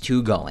these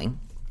two going,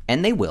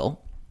 and they will,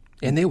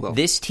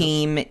 this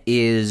team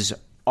is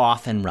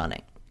off and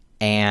running.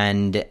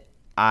 And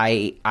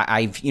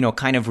I've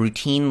kind of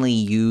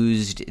routinely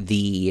used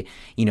the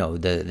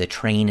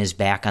train is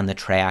back on the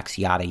tracks,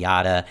 yada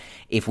yada.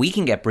 If we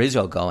can get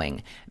Brizzo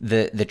going,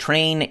 the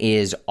train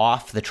is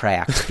off the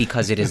tracks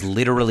because it is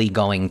literally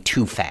going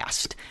too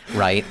fast,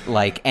 right?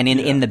 And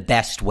in the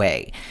best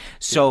way.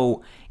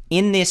 So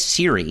in this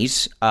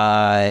series,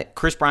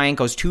 Chris Bryant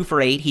goes 2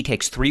 for 8. He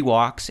takes 3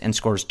 walks and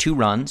scores 2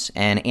 runs.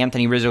 And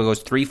Anthony Rizzo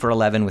goes 3 for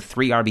 11 with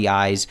 3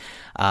 RBIs,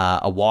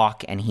 a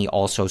walk, and he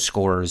also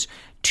scores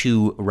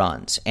 2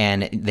 runs.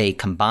 And they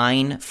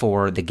combine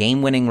for the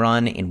game-winning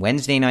run in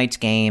Wednesday night's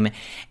game.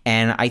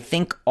 And I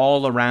think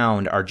all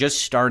around are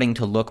just starting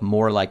to look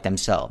more like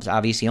themselves.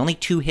 Obviously, only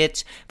 2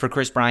 hits for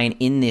Chris Bryant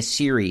in this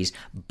series,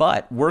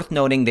 but worth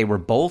noting they were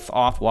both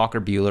off Walker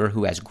Buehler,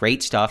 who has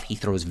great stuff. He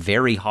throws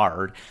very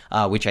hard,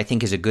 which I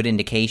think is a good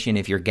indication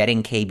if you're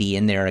getting KB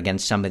in there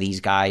against some of these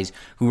guys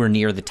who are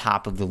near the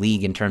top of the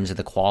league in terms of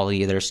the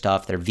quality of their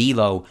stuff, their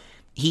velo.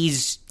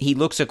 He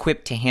looks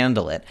equipped to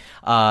handle it.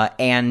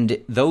 And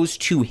those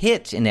 2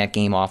 hits in that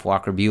game off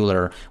Walker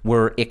Buehler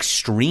were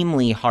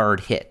extremely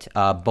hard hit,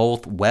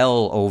 both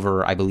well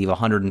over, I believe,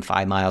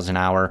 105 miles an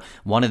hour.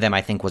 One of them,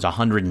 I think, was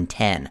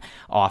 110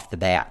 off the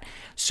bat.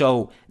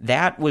 So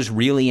that was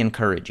really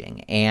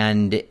encouraging.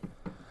 And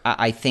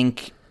I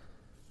think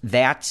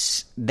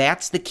that's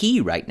the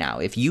key right now.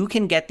 If you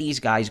can get these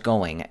guys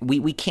going,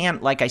 we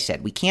can't, like I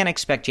said, we can't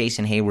expect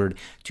Jason Hayward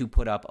to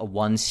put up a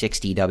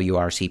 160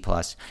 WRC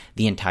plus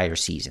the entire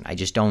season. I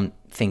just don't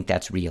think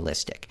that's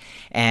realistic.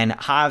 And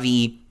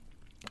Javi,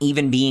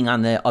 even being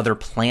on the other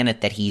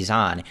planet that he's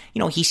on,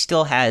 he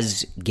still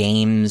has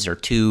games or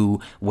two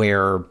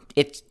where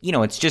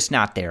it's just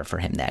not there for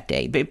him that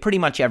day. But pretty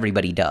much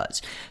everybody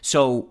does.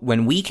 So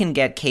when we can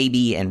get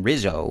KB and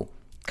Rizzo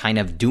kind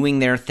of doing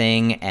their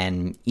thing,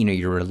 and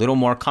you're a little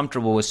more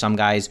comfortable with some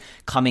guys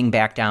coming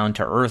back down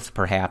to earth,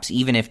 perhaps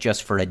even if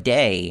just for a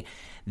day,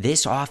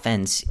 this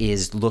offense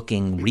is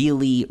looking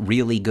really,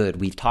 really good.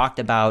 We've talked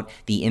about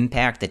the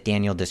impact that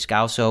Daniel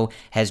Descalso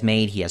has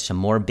made. He has some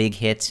more big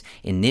hits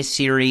in this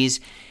series.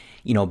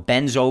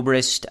 Ben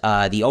Zobrist,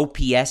 the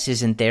OPS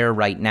isn't there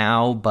right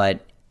now,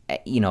 but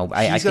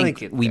I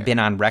think we've been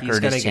on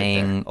record as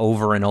saying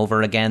over and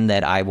over again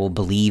that I will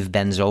believe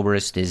Ben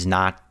Zobrist is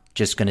not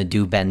just going to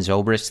do Ben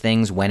Zobrist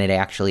things when it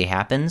actually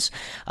happens.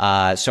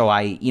 So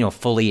I,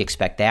 fully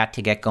expect that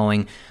to get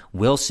going.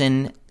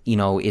 Wilson,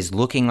 is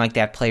looking like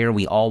that player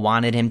we all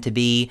wanted him to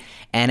be.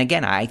 And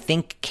again, I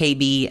think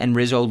KB and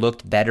Rizzo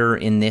looked better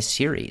in this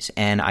series.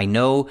 And I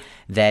know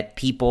that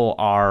people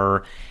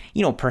are,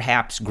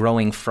 perhaps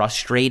growing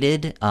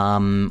frustrated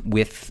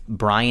with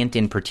Bryant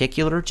in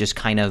particular, just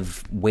kind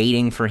of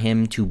waiting for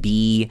him to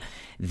be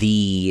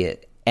the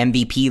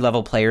MVP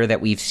level player that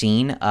we've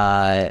seen.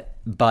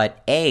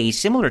 But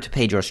similar to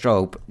Pedro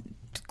Strop,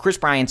 Chris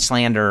Bryant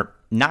slander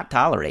not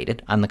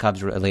tolerated on the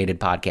Cubs-related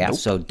podcast, nope,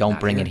 so don't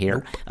bring it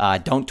here.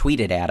 Nope. Don't tweet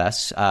it at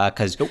us,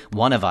 because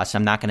one of us,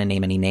 I'm not going to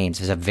name any names,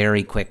 has a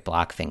very quick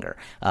block finger.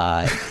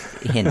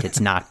 Hint, it's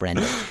not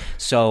Brendan.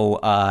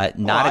 So not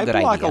a good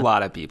idea. I block a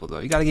lot of people, though.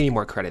 You got to give me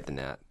more credit than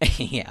that.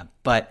 Yeah,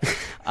 but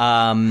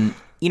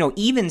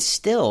even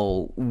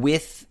still,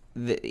 with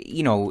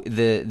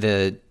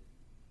the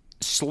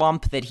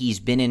slump that he's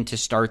been in to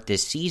start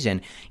this season,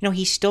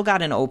 he's still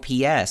got an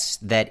OPS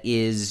that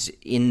is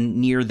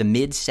in near the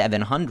mid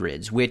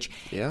 700s, which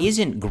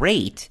isn't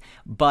great,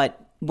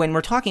 but when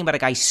we're talking about a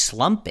guy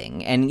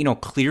slumping and,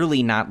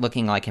 clearly not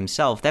looking like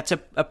himself, that's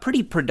a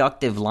pretty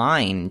productive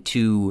line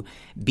to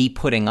be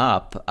putting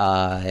up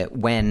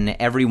when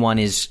everyone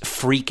is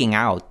freaking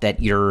out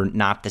that you're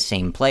not the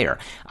same player.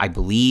 I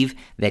believe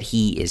that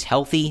he is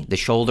healthy. The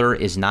shoulder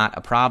is not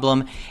a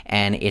problem,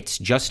 and it's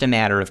just a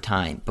matter of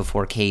time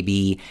before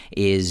KB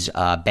is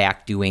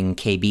back doing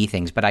KB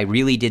things. But I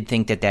really did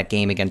think that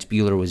game against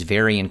Buehler was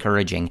very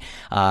encouraging.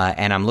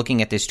 And I'm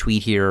looking at this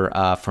tweet here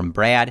from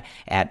Brad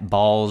at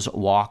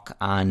BallsWalk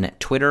on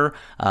Twitter.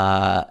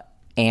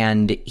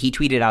 And he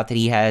tweeted out that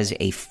he has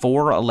a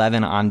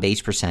 .411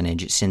 on-base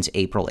percentage since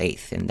April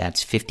 8th, and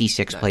that's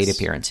 56 plate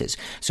appearances.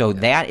 So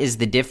that is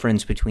the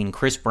difference between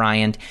Chris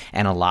Bryant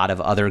and a lot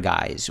of other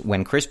guys.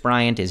 When Chris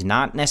Bryant is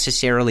not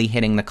necessarily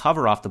hitting the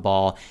cover off the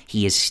ball,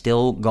 he is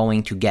still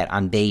going to get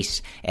on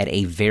base at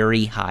a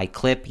very high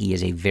clip. He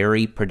is a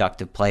very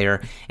productive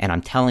player, and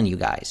I'm telling you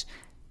guys,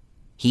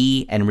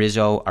 he and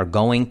Rizzo are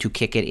going to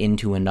kick it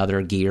into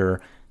another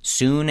gear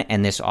soon,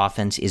 and this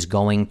offense is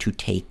going to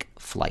take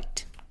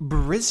flight.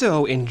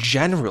 Rizzo in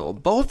general,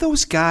 both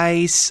those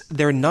guys,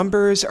 their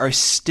numbers are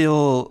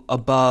still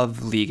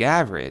above league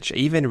average.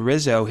 Even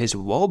Rizzo, his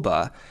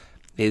WOBA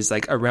is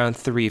like around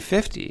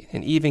 350,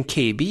 and even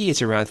KB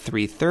is around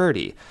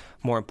 330.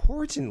 More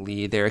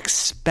importantly, their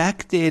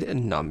expected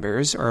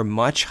numbers are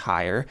much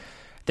higher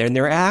than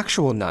their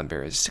actual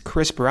numbers.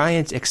 Chris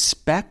Bryant's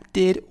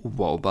expected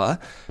WOBA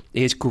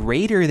is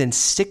greater than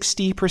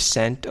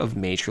 60% of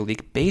Major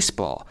League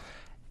Baseball.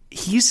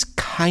 He's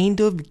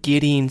kind of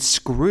getting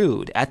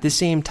screwed. At the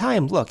same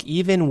time, look,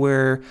 even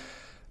where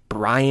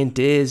Bryant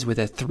is with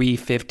a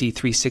 350,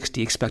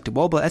 360 expected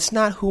WOBA, that's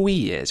not who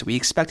he is. We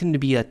expect him to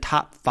be a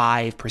top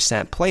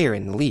 5% player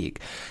in the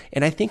league.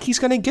 And I think he's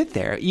going to get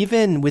there.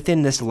 Even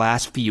within this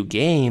last few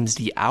games,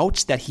 the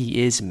outs that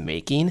he is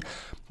making,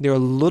 they're a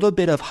little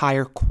bit of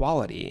higher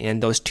quality.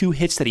 And those two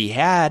hits that he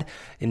had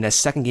in the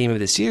second game of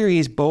the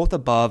series, both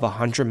above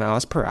 100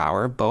 miles per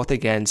hour, both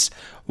against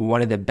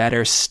one of the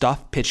better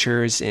stuff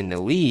pitchers in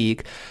the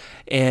league.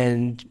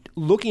 And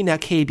looking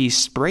at KB's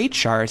spray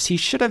charts, he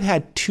should have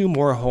had 2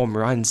 more home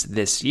runs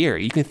this year.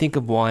 You can think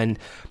of one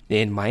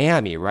in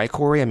Miami, right,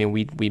 Corey? I mean,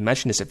 we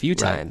mentioned this a few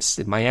times.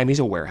 Right. Miami's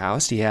a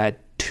warehouse. He had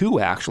 2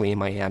 actually in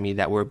Miami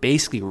that were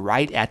basically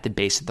right at the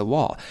base of the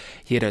wall.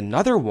 He had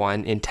another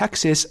one in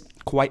Texas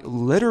quite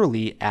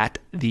literally at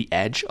the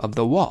edge of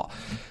the wall.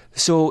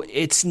 So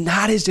it's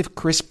not as if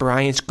Chris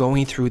Bryant's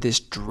going through this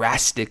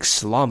drastic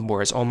slump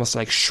where it's almost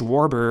like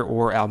Schwarber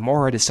or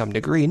Almora to some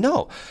degree.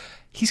 No,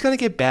 he's going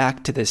to get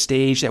back to the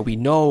stage that we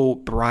know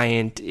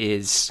Bryant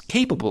is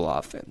capable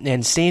of.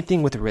 And same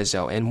thing with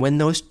Rizzo. And when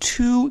those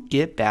two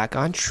get back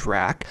on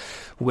track,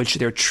 which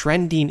they're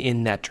trending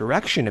in that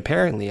direction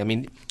apparently, I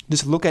mean,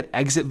 just look at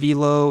exit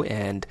velo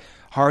and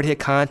hard hit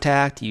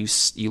contact. You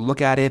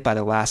look at it by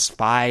the last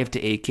 5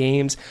 to 8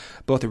 games,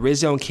 both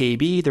Rizzo and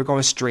KB, they're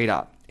going straight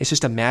up. It's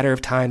just a matter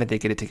of time that they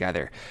get it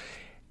together.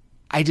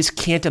 I just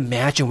can't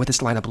imagine what this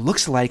lineup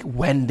looks like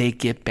when they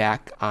get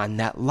back on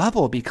that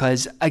level,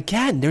 because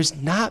again, there's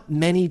not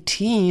many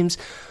teams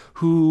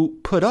who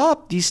put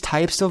up these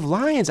types of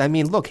lines. I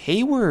mean, look,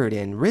 Hayward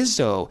and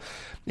Rizzo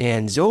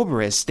and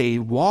Zobrist, they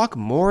walk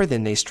more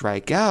than they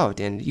strike out.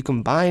 And you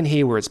combine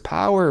Hayward's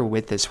power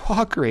with this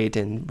walk rate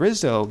and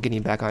Rizzo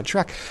getting back on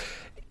track.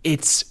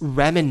 It's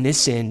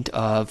reminiscent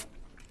of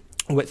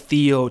what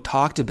Theo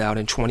talked about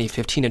in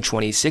 2015 and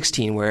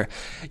 2016, where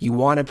you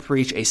want to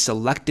preach a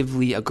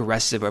selectively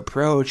aggressive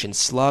approach and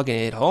slug and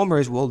hit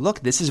homers. Well, look,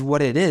 this is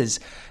what it is.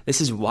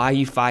 This is why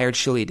you fired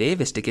Chili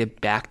Davis, to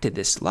get back to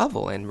this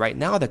level. And right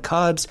now, the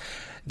Cubs,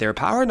 their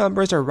power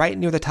numbers are right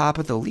near the top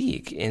of the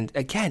league. And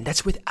again,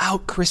 that's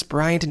without Chris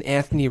Bryant and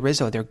Anthony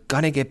Rizzo. They're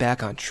going to get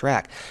back on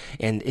track.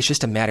 And it's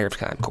just a matter of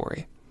time,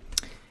 Corey.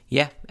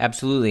 Yeah,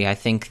 absolutely. I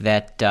think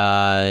that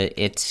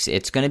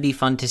it's going to be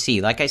fun to see.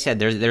 Like I said,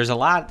 there's a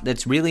lot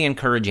that's really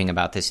encouraging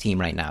about this team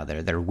right now.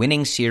 They're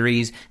winning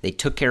series. They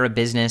took care of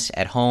business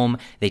at home.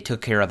 They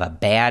took care of a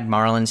bad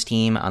Marlins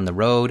team on the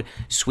road,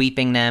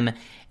 sweeping them.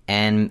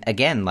 And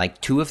again, like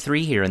 2 of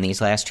 3 here in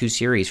these last 2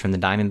 series from the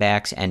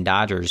Diamondbacks and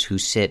Dodgers, who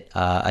sit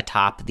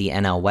atop the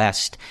NL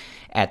West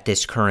at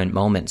this current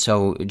moment.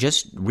 So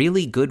just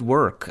really good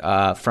work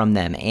from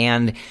them.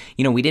 And,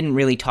 you know, we didn't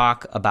really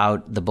talk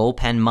about the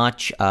bullpen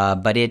much,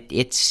 but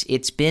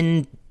it's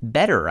been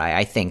better,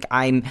 I think.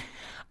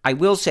 I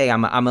will say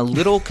I'm a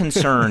little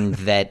concerned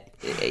that,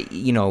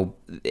 you know,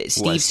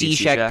 Steve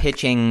Cishek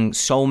pitching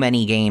so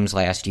many games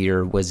last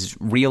year was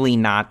really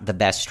not the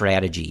best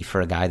strategy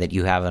for a guy that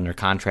you have under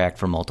contract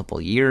for multiple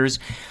years.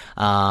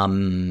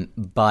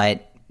 But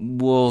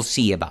we'll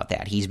see about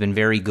that. He's been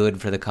very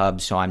good for the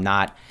Cubs, so I'm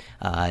not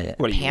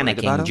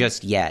panicking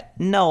just yet.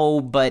 No,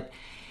 but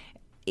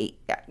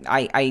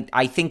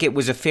I think it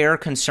was a fair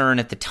concern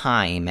at the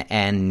time,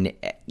 and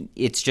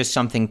it's just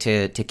something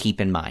to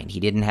keep in mind. He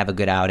didn't have a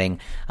good outing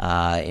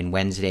in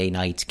Wednesday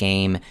night's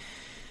game,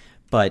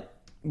 but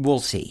we'll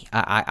see.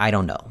 I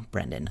don't know,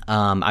 Brendan.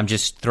 I'm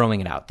just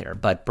throwing it out there.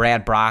 But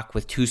Brad Brock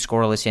with 2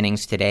 scoreless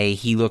innings today,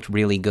 he looked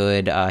really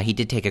good. He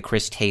did take a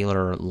Chris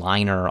Taylor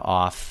liner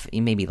off,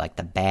 maybe like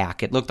the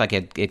back. It looked like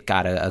it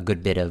got a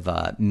good bit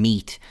of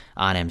meat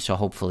on him, so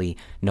hopefully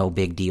no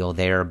big deal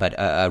there. But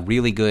a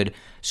really good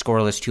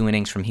scoreless 2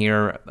 innings from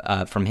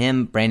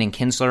him. Brandon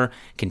Kinsler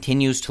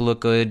continues to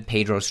look good.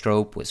 Pedro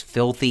Strop was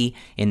filthy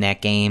in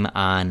that game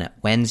on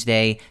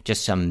Wednesday.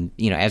 Just some,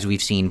 you know, as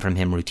we've seen from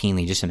him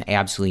routinely, just some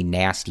absolutely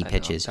nasty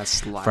pitches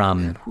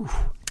from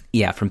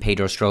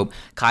Pedro Strop.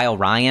 Kyle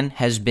Ryan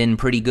has been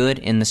pretty good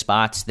in the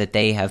spots that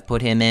they have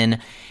put him in.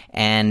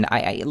 And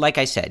I like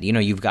I said, you know,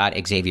 you've got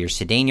Xavier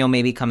Cedeno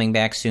maybe coming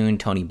back soon.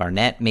 Tony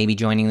Barnett maybe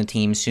joining the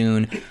team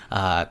soon.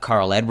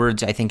 Carl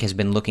Edwards, I think, has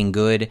been looking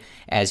good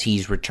as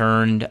he's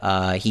returned.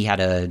 He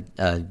had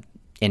an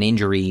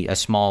injury, a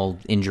small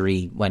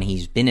injury when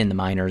he's been in the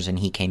minors, and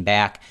he came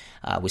back,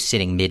 was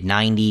sitting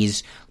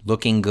mid-90s,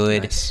 looking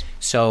good. Nice.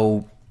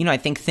 So, you know, I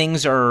think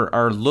things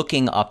are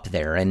looking up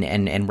there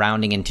and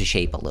rounding into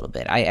shape a little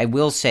bit. I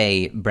will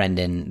say,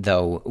 Brendan,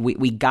 though,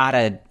 we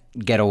gotta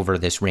get over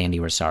this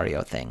Randy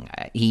Rosario thing.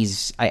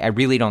 I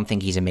really don't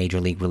think he's a major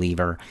league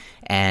reliever,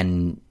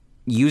 and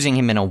using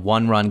him in a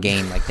 1-run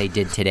game like they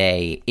did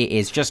today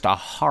is just a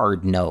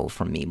hard no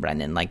from me,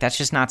 Brendan. Like, that's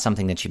just not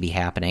something that should be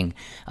happening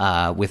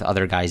with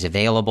other guys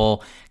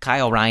available.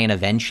 Kyle Ryan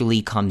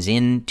eventually comes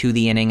into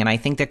the inning, and I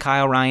think that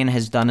Kyle Ryan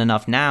has done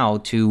enough now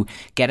to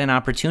get an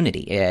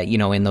opportunity, you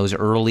know, in those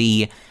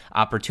early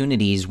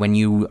opportunities when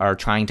you are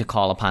trying to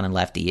call upon a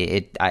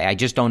lefty. I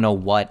just don't know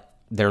what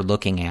they're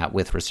looking at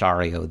with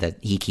Rosario that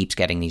he keeps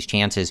getting these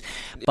chances.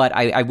 But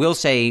I will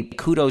say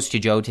kudos to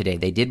Joe today.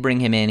 They did bring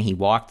him in. He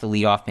walked the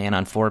leadoff man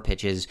on 4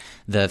 pitches.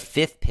 The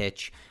 5th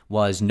pitch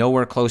was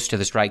nowhere close to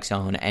the strike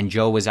zone, and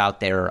Joe was out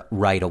there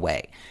right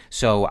away.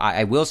 So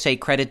I will say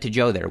credit to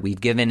Joe there.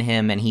 We've given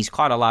him, and he's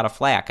caught a lot of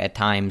flack at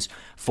times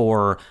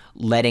for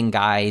letting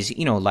guys,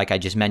 you know, like I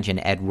just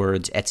mentioned,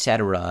 Edwards,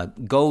 etc.,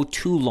 go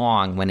too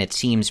long when it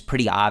seems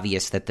pretty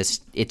obvious that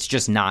it's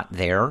just not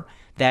there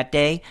that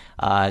day.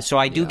 So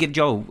I do give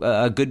Joe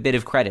a good bit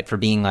of credit for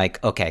being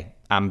like, okay,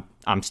 I'm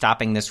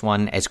stopping this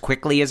one as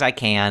quickly as I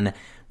can.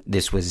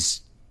 This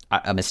was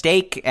a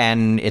mistake,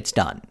 and it's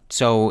done.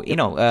 So, you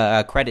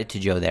know, credit to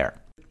Joe there.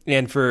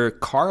 And for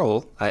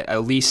Carl,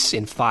 at least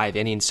in 5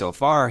 innings so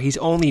far, he's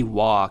only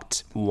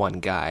walked 1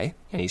 guy,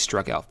 and he's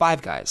struck out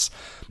 5 guys.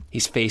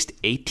 He's faced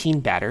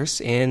 18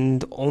 batters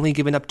and only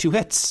given up 2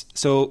 hits.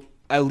 So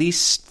at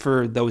least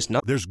for those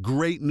numbers. There's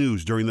great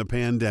news during the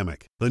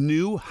pandemic. The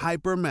new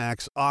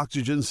HyperMax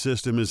oxygen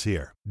system is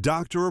here.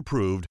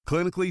 Doctor-approved,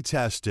 clinically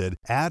tested,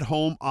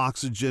 at-home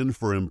oxygen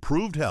for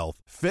improved health,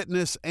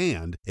 fitness,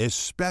 and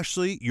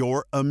especially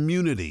your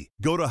immunity.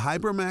 Go to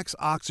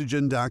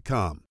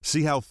HyperMaxOxygen.com.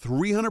 See how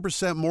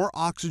 300% more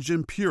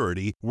oxygen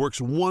purity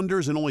works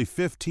wonders in only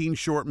 15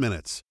 short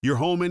minutes. You're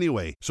home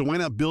anyway, so why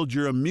not build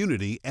your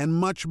immunity and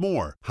much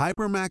more?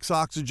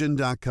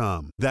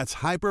 HyperMaxOxygen.com. That's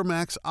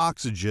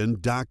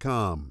HyperMaxOxygen.com.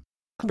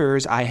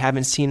 I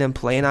haven't seen him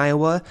play in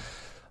Iowa,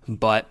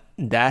 but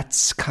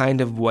That's kind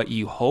of what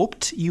you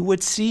hoped you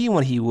would see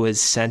when he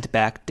was sent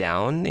back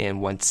down. And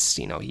once,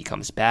 he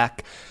comes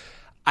back,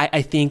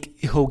 I think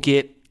he'll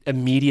get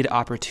immediate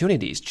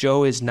opportunities.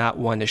 Joe is not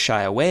one to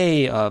shy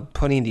away of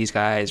putting these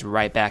guys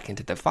right back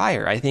into the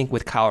fire. I think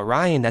with Kyle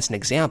Ryan, that's an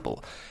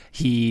example.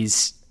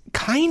 He's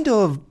kind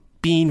of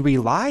being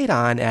relied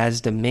on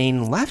as the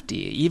main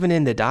lefty. Even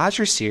in the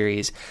Dodgers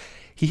series,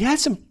 he had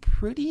some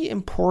pretty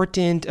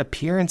important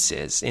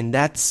appearances, and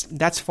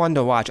that's fun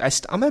to watch.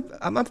 I'm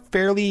a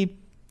fairly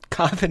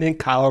confident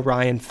Kyle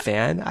Ryan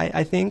fan,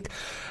 I think.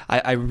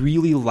 I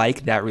really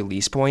like that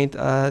release point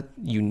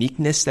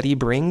uniqueness that he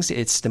brings.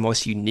 It's the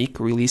most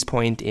unique release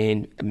point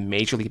in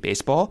Major League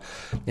Baseball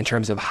in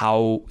terms of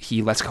how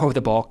he lets go of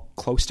the ball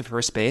close to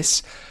first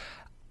base.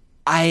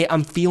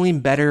 I'm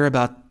feeling better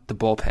about the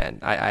bullpen.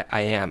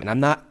 I am. And I'm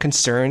not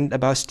concerned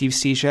about Steve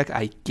Cishek.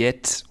 I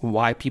get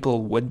why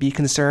people would be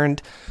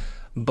concerned,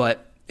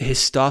 but his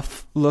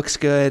stuff looks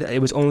good.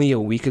 It was only a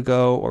week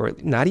ago, or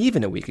not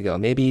even a week ago,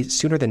 maybe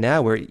sooner than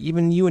that, where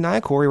even you and I,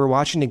 Corey, were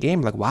watching the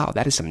game like, wow,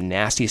 that is some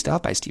nasty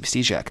stuff by Steve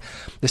Cishek.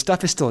 The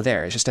stuff is still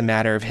there. It's just a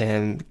matter of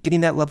him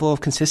getting that level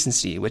of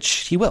consistency, which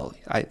he will.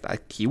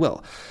 He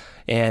will.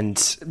 And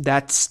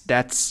that's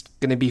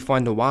going to be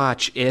fun to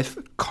watch if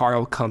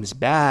Carl comes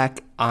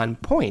back on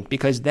point,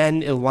 because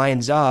then it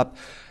lines up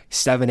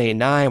 7, 8,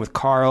 9 with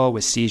Carl,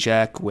 with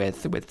Cishek,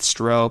 with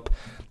Strop.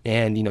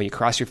 And, you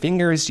cross your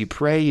fingers, you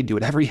pray, you do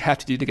whatever you have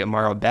to do to get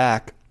Morrow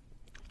back.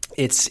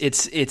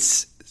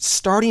 It's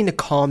starting to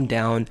calm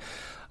down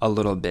a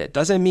little bit.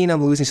 Doesn't mean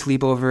I'm losing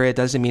sleep over it.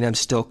 Doesn't mean I'm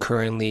still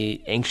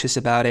currently anxious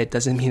about it.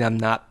 Doesn't mean I'm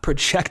not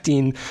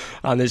projecting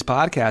on this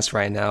podcast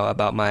right now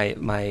about my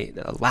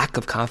lack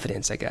of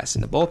confidence, I guess,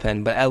 in the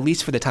bullpen. But at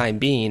least for the time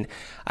being,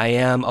 I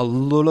am a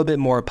little bit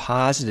more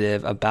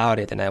positive about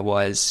it than I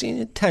was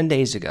 10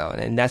 days ago.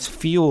 And that's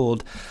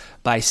fueled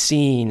by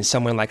seeing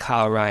someone like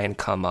Kyle Ryan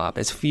come up.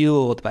 It's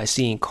fueled by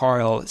seeing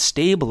Carl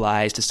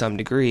stabilize to some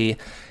degree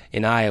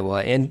in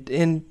Iowa,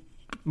 and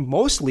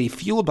mostly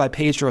fueled by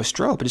Pedro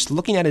Strop. But just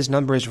looking at his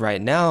numbers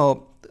right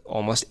now,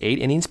 almost 8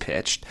 innings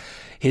pitched.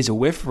 His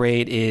whiff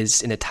rate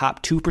is in the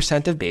top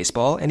 2% of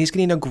baseball, and he's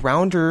getting a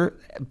grounder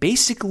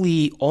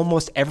basically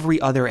almost every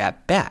other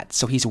at bat.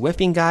 So he's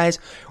whiffing guys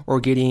or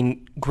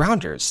getting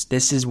grounders.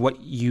 This is what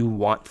you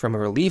want from a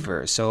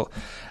reliever. So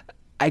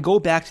I go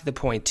back to the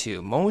point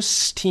too.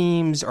 Most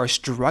teams are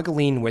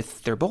struggling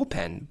with their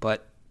bullpen,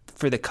 but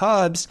for the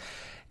Cubs,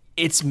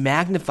 it's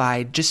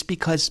magnified just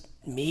because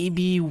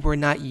maybe we're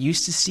not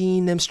used to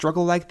seeing them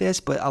struggle like this,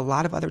 but a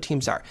lot of other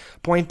teams are.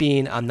 Point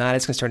being, I'm not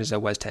as concerned as I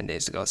was 10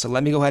 days ago. So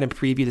let me go ahead and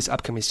preview this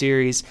upcoming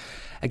series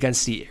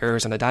against the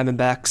Arizona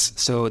Diamondbacks.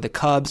 So the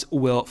Cubs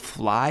will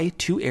fly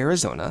to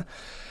Arizona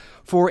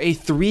for a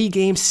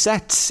 3-game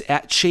set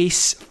at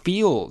Chase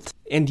Field.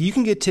 And you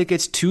can get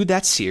tickets to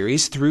that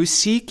series through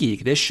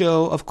SeatGeek. This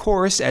show, of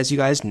course, as you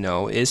guys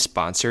know, is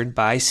sponsored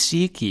by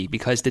SeatGeek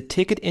because the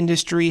ticket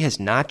industry has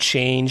not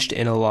changed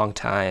in a long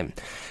time.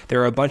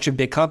 There are a bunch of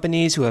big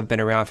companies who have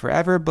been around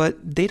forever, but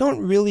they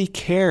don't really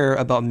care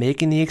about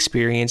making the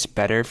experience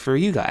better for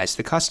you guys,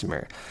 the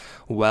customer.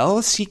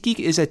 Well, SeatGeek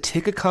is a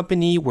ticket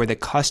company where the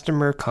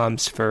customer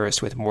comes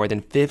first. With more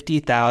than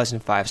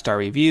 50,000 5-star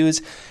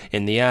reviews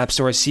in the App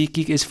Store,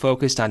 SeatGeek is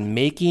focused on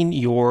making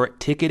your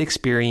ticket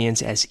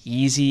experience as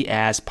easy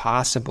as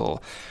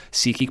possible.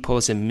 SeatGeek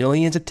pulls in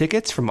millions of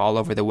tickets from all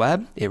over the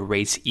web. It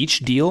rates each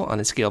deal on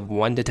a scale of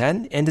 1 to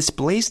 10 and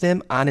displays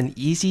them on an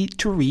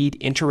easy-to-read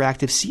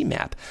interactive seat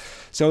map.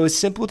 So it's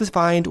simple to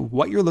find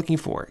what you're looking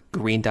for.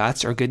 Green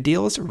dots are good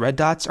deals, red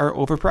dots are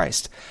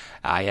overpriced.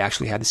 I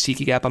actually have the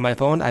SeatGeek app on my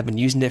phone. I've been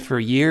using it for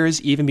years,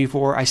 even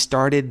before I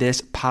started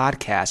this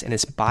podcast, and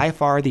it's by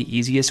far the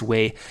easiest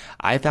way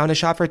I found to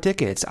shop for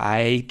tickets.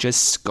 I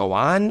just go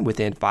on,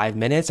 within 5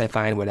 minutes, I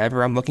find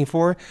whatever I'm looking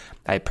for.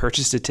 I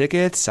purchase the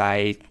tickets,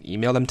 I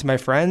email them to my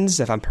friends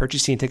if I'm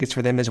purchasing tickets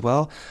for them as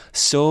well.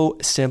 So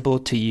simple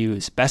to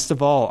use. Best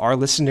of all, our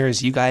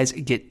listeners, you guys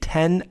get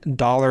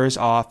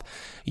 $10 off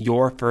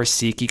your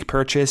first SeatGeek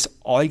purchase.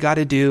 All you got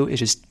to do is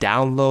just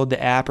download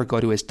the app or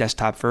go to its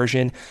desktop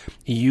version.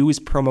 Use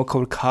promo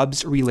code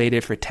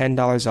CUBSRELATED for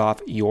 $10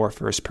 off your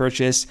first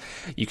purchase.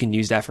 You can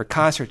use that for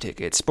concert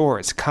tickets,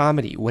 sports,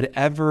 comedy,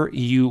 whatever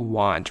you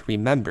want.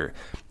 Remember,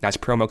 that's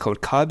promo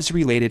code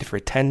CUBSRELATED for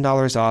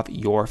 $10 off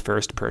your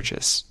first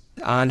purchase.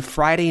 On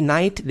Friday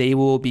night, they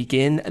will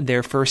begin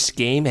their first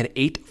game at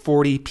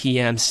 8:40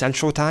 p.m.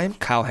 Central Time.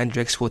 Kyle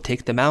Hendricks will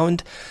take the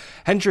mound.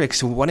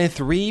 Hendricks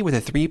 1-3 with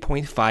a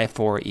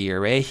 3.54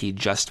 ERA. He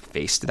just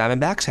faced the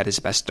Diamondbacks, had his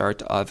best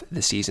start of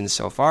the season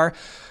so far.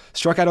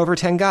 Struck out over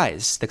 10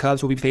 guys. The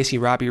Cubs will be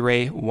facing Robbie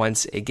Ray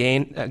once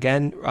again.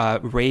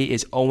 Ray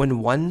is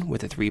 0-1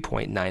 with a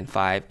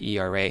 3.95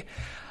 ERA.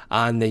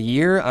 On the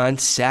year, on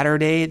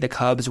Saturday, the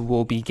Cubs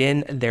will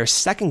begin their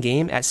second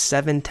game at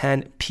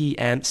 7:10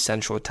 p.m.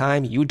 Central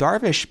Time. Yu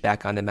Darvish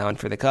back on the mound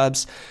for the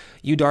Cubs.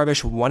 Yu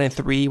Darvish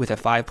 1-3 with a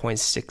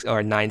 5.6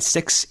 or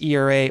 9.6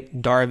 ERA.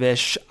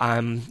 Darvish,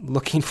 I'm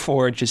looking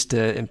forward just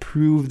to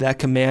improve that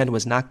command.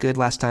 Was not good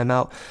last time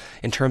out.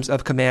 In terms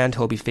of command,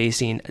 he'll be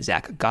facing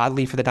Zach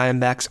Godley for the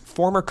Diamondbacks.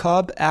 Former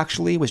Cub,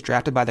 actually, was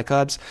drafted by the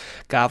Cubs.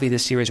 Godley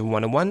this year is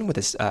 1-1 with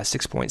a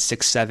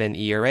 6.67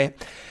 ERA.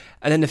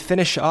 And then to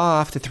finish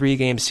off the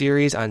 3-game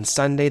series on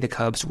Sunday, the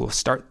Cubs will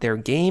start their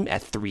game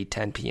at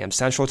 3:10 p.m.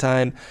 Central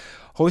Time.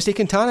 Jose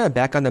Quintana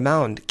back on the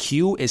mound.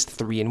 Q is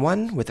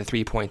 3-1 with a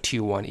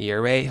 3.21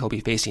 ERA. He'll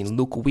be facing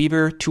Luke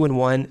Weaver,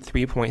 2-1,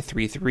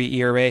 3.33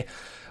 ERA.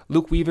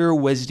 Luke Weaver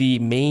was the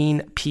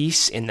main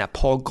piece in that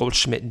Paul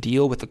Goldschmidt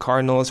deal with the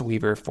Cardinals.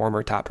 Weaver,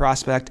 former top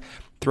prospect,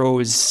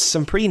 throws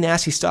some pretty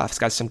nasty stuff. He's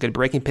got some good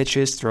breaking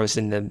pitches, throws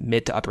in the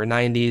mid to upper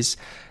 90s.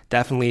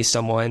 Definitely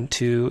someone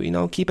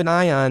to, keep an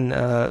eye on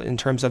in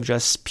terms of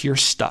just pure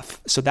stuff.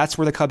 So that's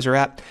where the Cubs are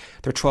at.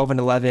 They're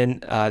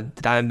 12-11.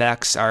 The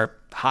Diamondbacks are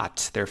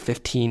hot. They're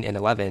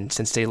 15-11.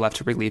 Since they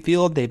left Wrigley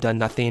Field, they've done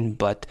nothing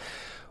but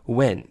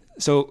win.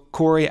 So,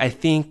 Corey, I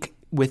think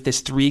with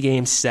this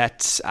 3-game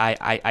set,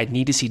 I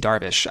need to see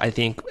Darvish. I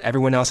think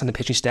everyone else on the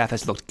pitching staff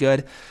has looked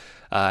good.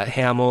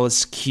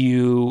 Hamels,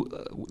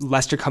 Q,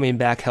 Lester coming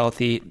back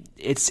healthy.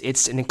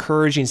 It's an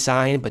encouraging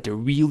sign, but to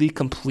really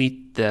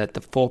complete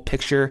the full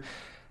picture,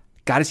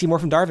 got to see more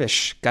from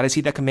Darvish. Got to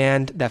see that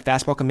command, that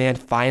fastball command,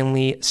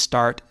 finally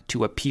start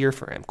to appear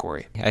for him,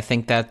 Corey. I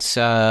think that's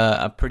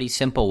a pretty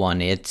simple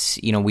one. It's,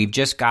 we've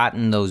just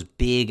gotten those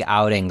big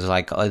outings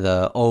like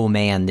oh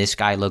man, this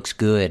guy looks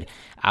good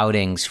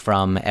outings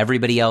from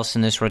everybody else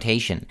in this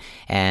rotation.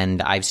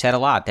 And I've said a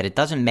lot that it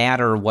doesn't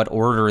matter what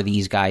order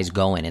these guys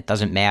go in. It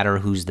doesn't matter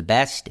who's the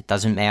best. It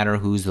doesn't matter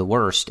who's the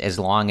worst, as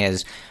long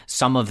as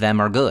some of them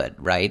are good,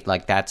 right?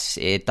 Like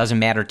it doesn't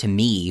matter to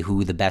me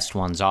who the best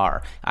ones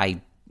are.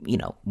 I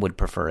would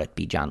prefer it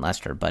be John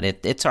Lester, but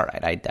it's all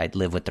right. I'd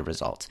live with the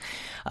results.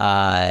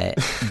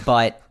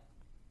 But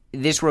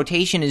this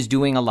rotation is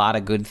doing a lot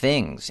of good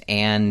things.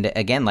 And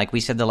again, like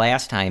we said the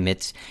last time,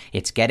 it's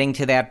getting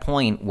to that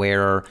point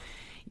where,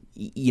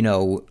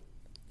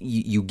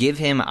 you give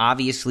him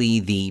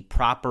obviously the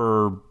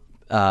proper,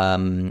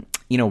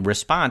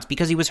 response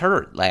because he was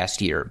hurt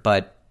last year,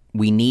 but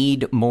we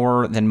need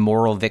more than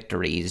moral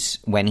victories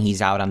when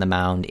he's out on the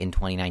mound in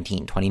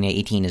 2019.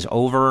 2018 is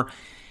over.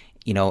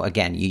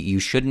 Again, you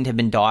shouldn't have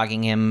been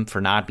dogging him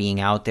for not being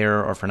out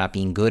there or for not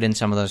being good in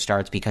some of those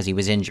starts because he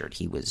was injured.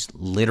 He was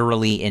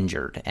literally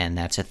injured, and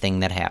that's a thing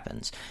that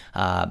happens.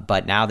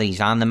 But now that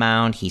he's on the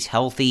mound, he's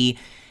healthy.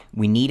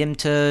 We need him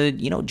to,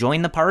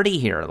 join the party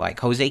here. Like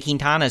Jose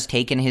Quintana's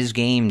taken his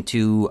game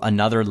to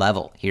another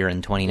level here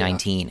in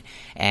 2019. Yeah.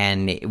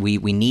 And we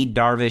need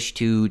Darvish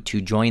to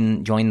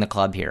join the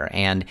club here.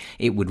 And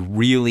it would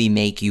really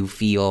make you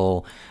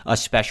feel a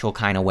special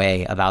kind of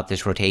way about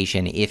this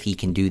rotation if he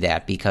can do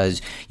that,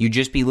 because you'd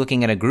just be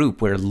looking at a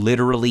group where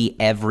literally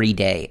every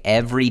day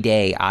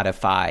out of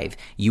 5,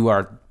 you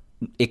are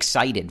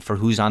excited for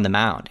who's on the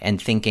mound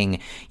and thinking,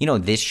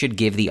 this should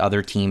give the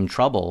other team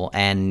trouble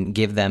and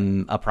give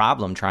them a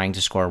problem trying to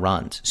score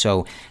runs.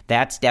 So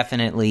that's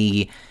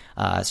definitely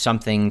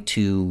something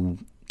to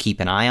keep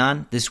an eye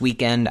on this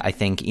weekend. I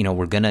think,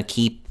 we're going to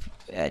keep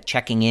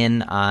checking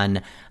in on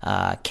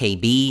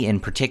KB in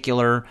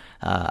particular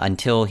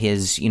until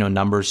his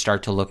numbers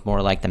start to look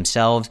more like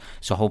themselves.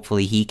 So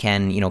hopefully he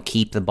can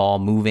keep the ball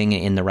moving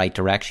in the right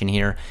direction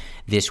here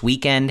this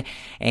weekend.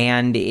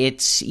 And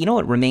it's, it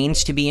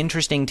remains to be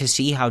interesting to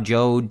see how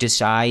Joe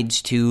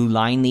decides to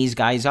line these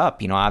guys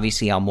up.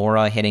 Obviously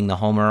Almora hitting the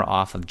homer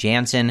off of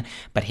Jansen,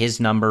 but his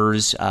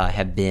numbers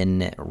have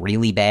been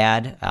really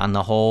bad on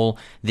the whole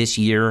this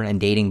year and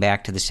dating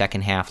back to the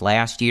second half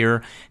last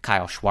year.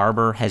 Kyle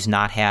Schwarber has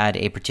not had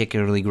a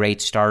particularly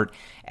great start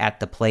at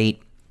the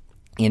plate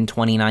in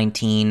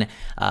 2019.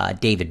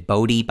 David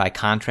Bodie, by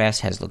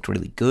contrast, has looked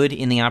really good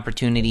in the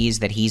opportunities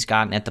that he's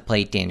gotten at the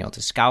plate. Daniel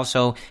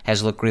Descalso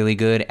has looked really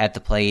good at the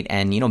plate.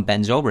 And,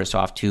 Ben Zobrist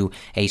off to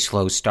a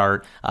slow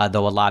start,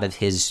 though a lot of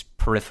his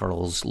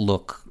peripherals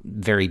look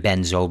very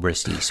Ben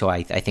Zobrist-y. So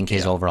I think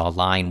his overall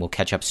line will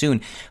catch up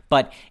soon.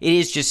 But it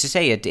is just to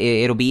say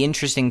it'll be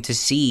interesting to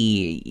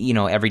see,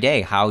 every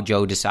day how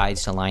Joe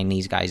decides to line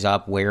these guys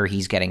up, where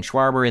he's getting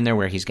Schwarber in there,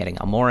 where he's getting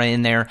Almora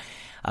in there.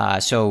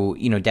 So,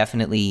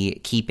 definitely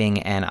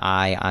keeping an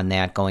eye on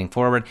that going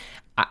forward.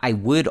 I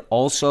would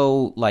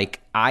also,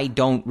 I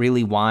don't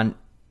really want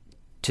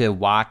to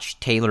watch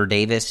Taylor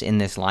Davis in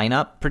this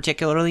lineup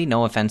particularly.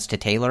 No offense to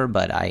Taylor,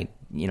 but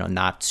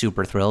not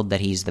super thrilled that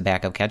he's the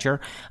backup catcher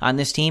on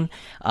this team.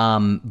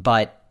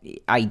 But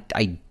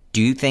I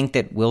do think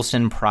that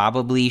Wilson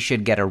probably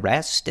should get a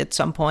rest at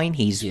some point.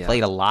 He's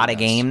played a lot of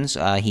games.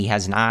 He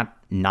has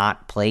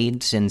not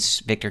played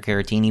since Victor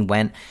Caratini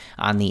went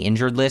on the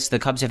injured list. The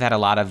Cubs have had a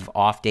lot of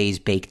off days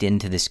baked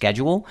into the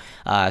schedule,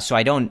 so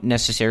I don't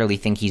necessarily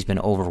think he's been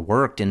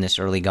overworked in this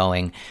early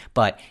going,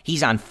 but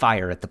he's on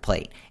fire at the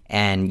plate.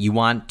 And you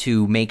want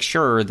to make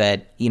sure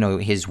that,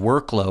 his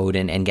workload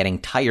and getting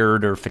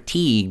tired or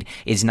fatigued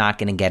is not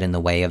going to get in the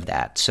way of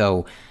that.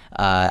 So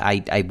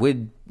I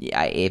would,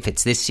 if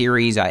it's this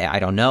series, I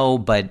don't know,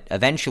 but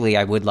eventually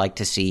I would like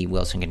to see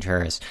Wilson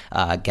Contreras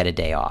get a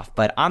day off.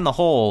 But on the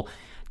whole,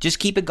 just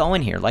keep it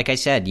going here. Like I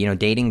said,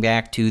 dating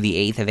back to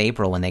the 8th of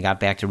April when they got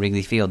back to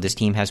Wrigley Field, this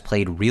team has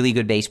played really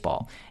good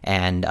baseball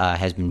and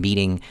has been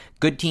beating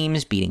good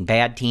teams, beating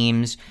bad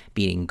teams,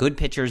 beating good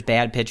pitchers,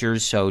 bad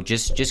pitchers. So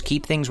just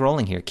keep things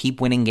rolling here.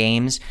 Keep winning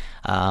games.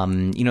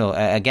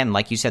 Again,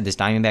 like you said, this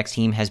Diamondbacks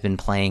team has been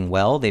playing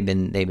well. They've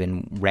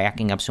been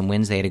racking up some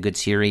wins. They had a good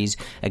series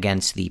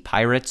against the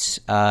Pirates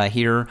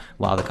here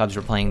while the Cubs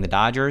were playing the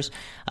Dodgers,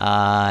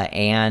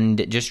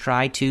 and just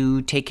try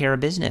to take care of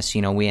business.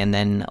 And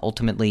then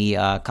ultimately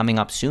coming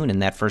up soon in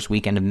that first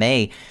weekend of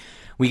May,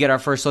 we get our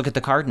first look at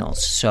the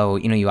Cardinals. So,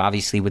 you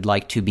obviously would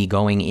like to be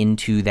going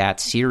into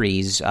that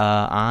series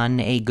on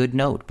a good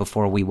note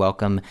before we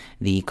welcome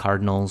the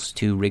Cardinals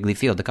to Wrigley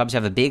Field. The Cubs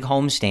have a big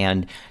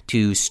homestand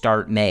to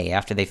start May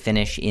after they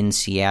finish in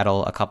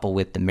Seattle, a couple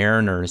with the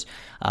Mariners.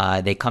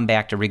 They come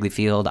back to Wrigley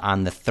Field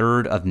on the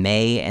 3rd of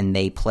May, and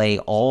they play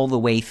all the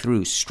way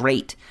through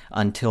straight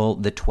until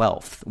the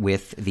 12th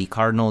with the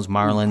Cardinals,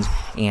 Marlins,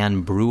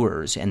 and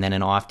Brewers, and then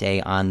an off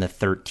day on the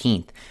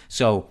 13th.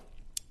 So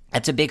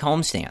that's a big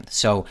homestand.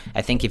 So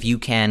I think if you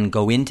can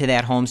go into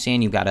that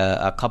homestand, you've got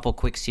a couple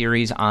quick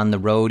series on the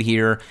road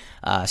here,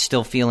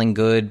 still feeling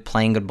good,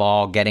 playing good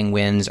ball, getting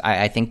wins.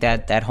 I think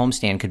that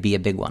homestand could be a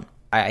big one.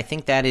 I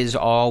think that is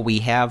all we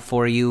have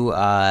for you.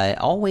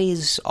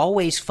 Always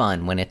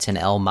fun when it's an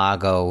El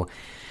Mago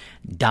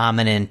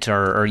dominant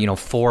or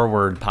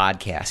forward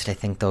podcast. I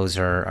think those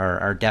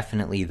are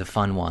definitely the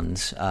fun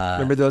ones.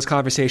 Remember those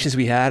conversations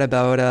we had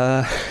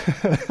about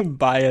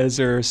Baez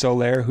or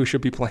Soler, who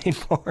should be playing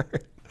for?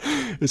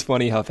 It's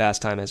funny how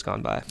fast time has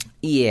gone by.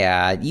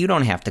 Yeah, you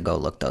don't have to go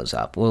look those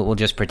up. We'll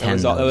just pretend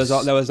that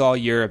was all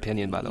your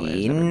opinion, by the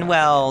way.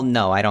 Well,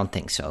 no, I don't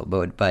think so.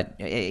 But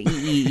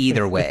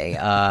either way,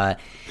 I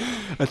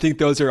think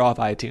those are off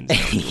iTunes.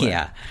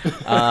 Yeah,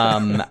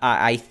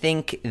 I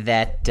think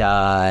that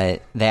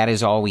that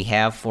is all we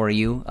have for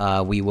you.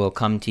 We will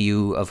come to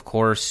you, of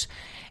course,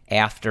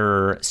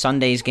 after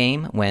Sunday's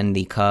game when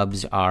the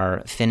Cubs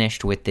are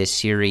finished with this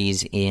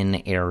series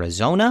in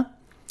Arizona.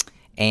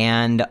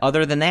 And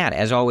other than that,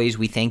 as always,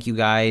 we thank you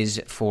guys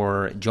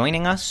for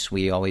joining us.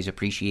 We always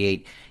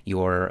appreciate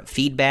your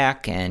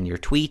feedback and your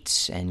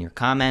tweets and your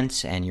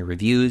comments and your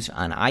reviews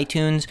on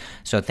iTunes.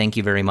 So thank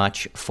you very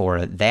much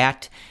for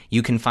that.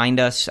 You can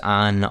find us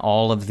on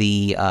all of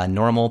the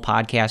normal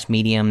podcast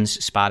mediums: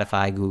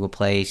 Spotify, Google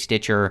Play,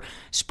 Stitcher,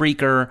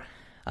 Spreaker,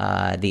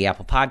 the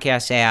Apple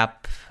Podcasts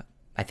app.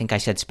 I think I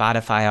said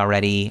Spotify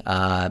already,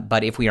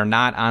 but if we are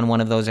not on one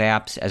of those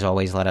apps, as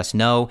always, let us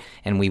know,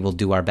 and we will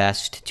do our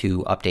best to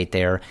update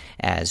there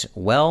as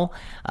well.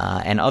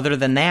 And other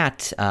than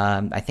that,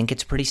 I think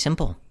it's pretty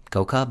simple.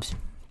 Go Cubs.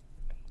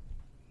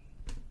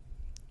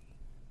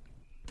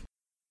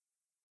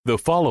 The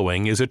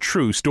following is a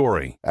true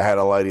story. I had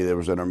a lady that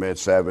was in her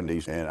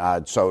mid-70s, and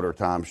I'd sold her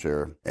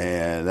timeshare,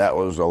 and that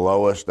was the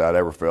lowest I'd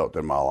ever felt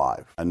in my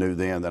life. I knew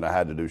then that I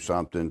had to do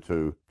something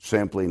to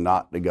simply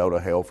not to go to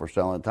hell for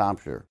selling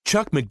timeshare.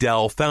 Chuck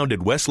McDowell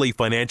founded Wesley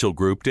Financial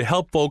Group to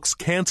help folks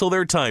cancel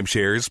their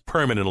timeshares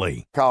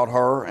permanently. Called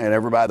her and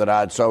everybody that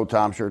I'd sold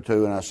timeshare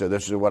to, and I said,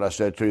 this is what I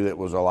said to you that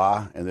was a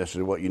lie, and this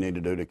is what you need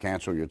to do to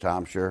cancel your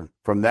timeshare.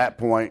 From that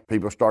point,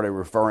 people started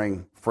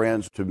referring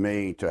friends to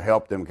me to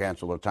help them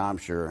cancel their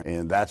timeshare,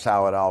 and that's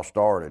how it all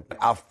started.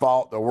 I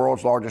fought the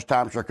world's largest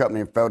timeshare company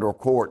in federal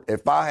court.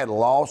 If I had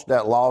lost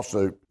that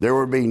lawsuit, there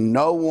would be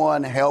no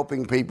one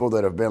helping people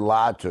that have been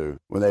lied to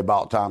when they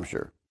bought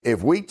timeshare.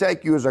 If we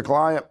take you as a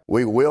client,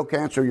 we will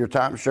cancel your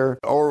timeshare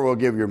or we'll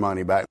give your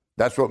money back.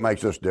 That's what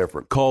makes us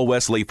different. Call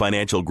Wesley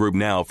Financial Group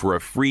now for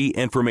a free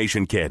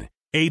information kit.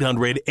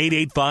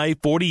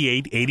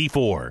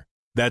 800-885-4884.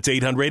 That's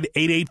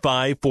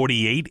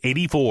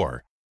 800-885-4884.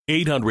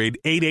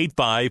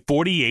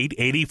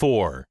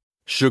 800-885-4884.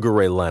 Sugar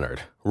Ray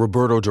Leonard,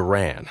 Roberto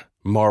Duran,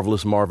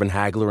 Marvelous Marvin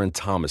Hagler, and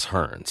Thomas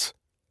Hearns.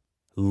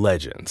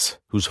 Legends,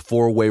 whose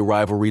four-way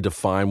rivalry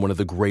defined one of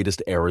the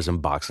greatest eras in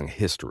boxing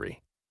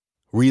history.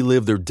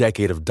 Relive their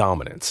decade of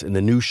dominance in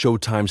the new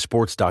Showtime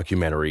sports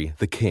documentary,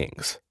 The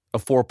Kings, a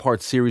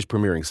 4-part series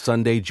premiering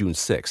Sunday, June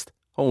 6th,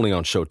 only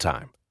on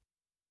Showtime.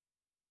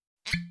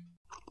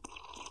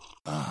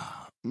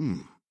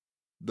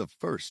 The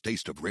first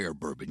taste of rare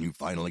bourbon you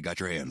finally got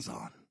your hands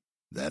on.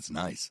 That's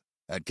nice.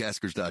 At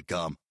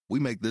Caskers.com, we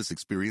make this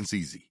experience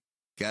easy.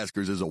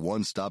 Caskers is a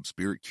one-stop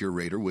spirit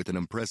curator with an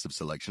impressive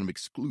selection of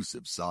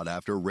exclusive,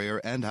 sought-after, rare,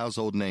 and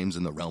household names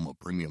in the realm of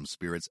premium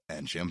spirits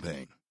and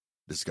champagne.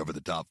 Discover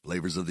the top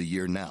flavors of the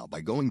year now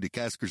by going to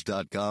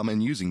Caskers.com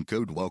and using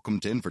code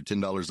WELCOME10 for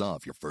 $10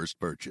 off your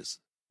first purchase.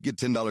 Get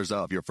 $10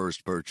 off your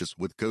first purchase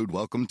with code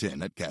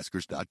WELCOME10 at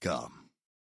Caskers.com.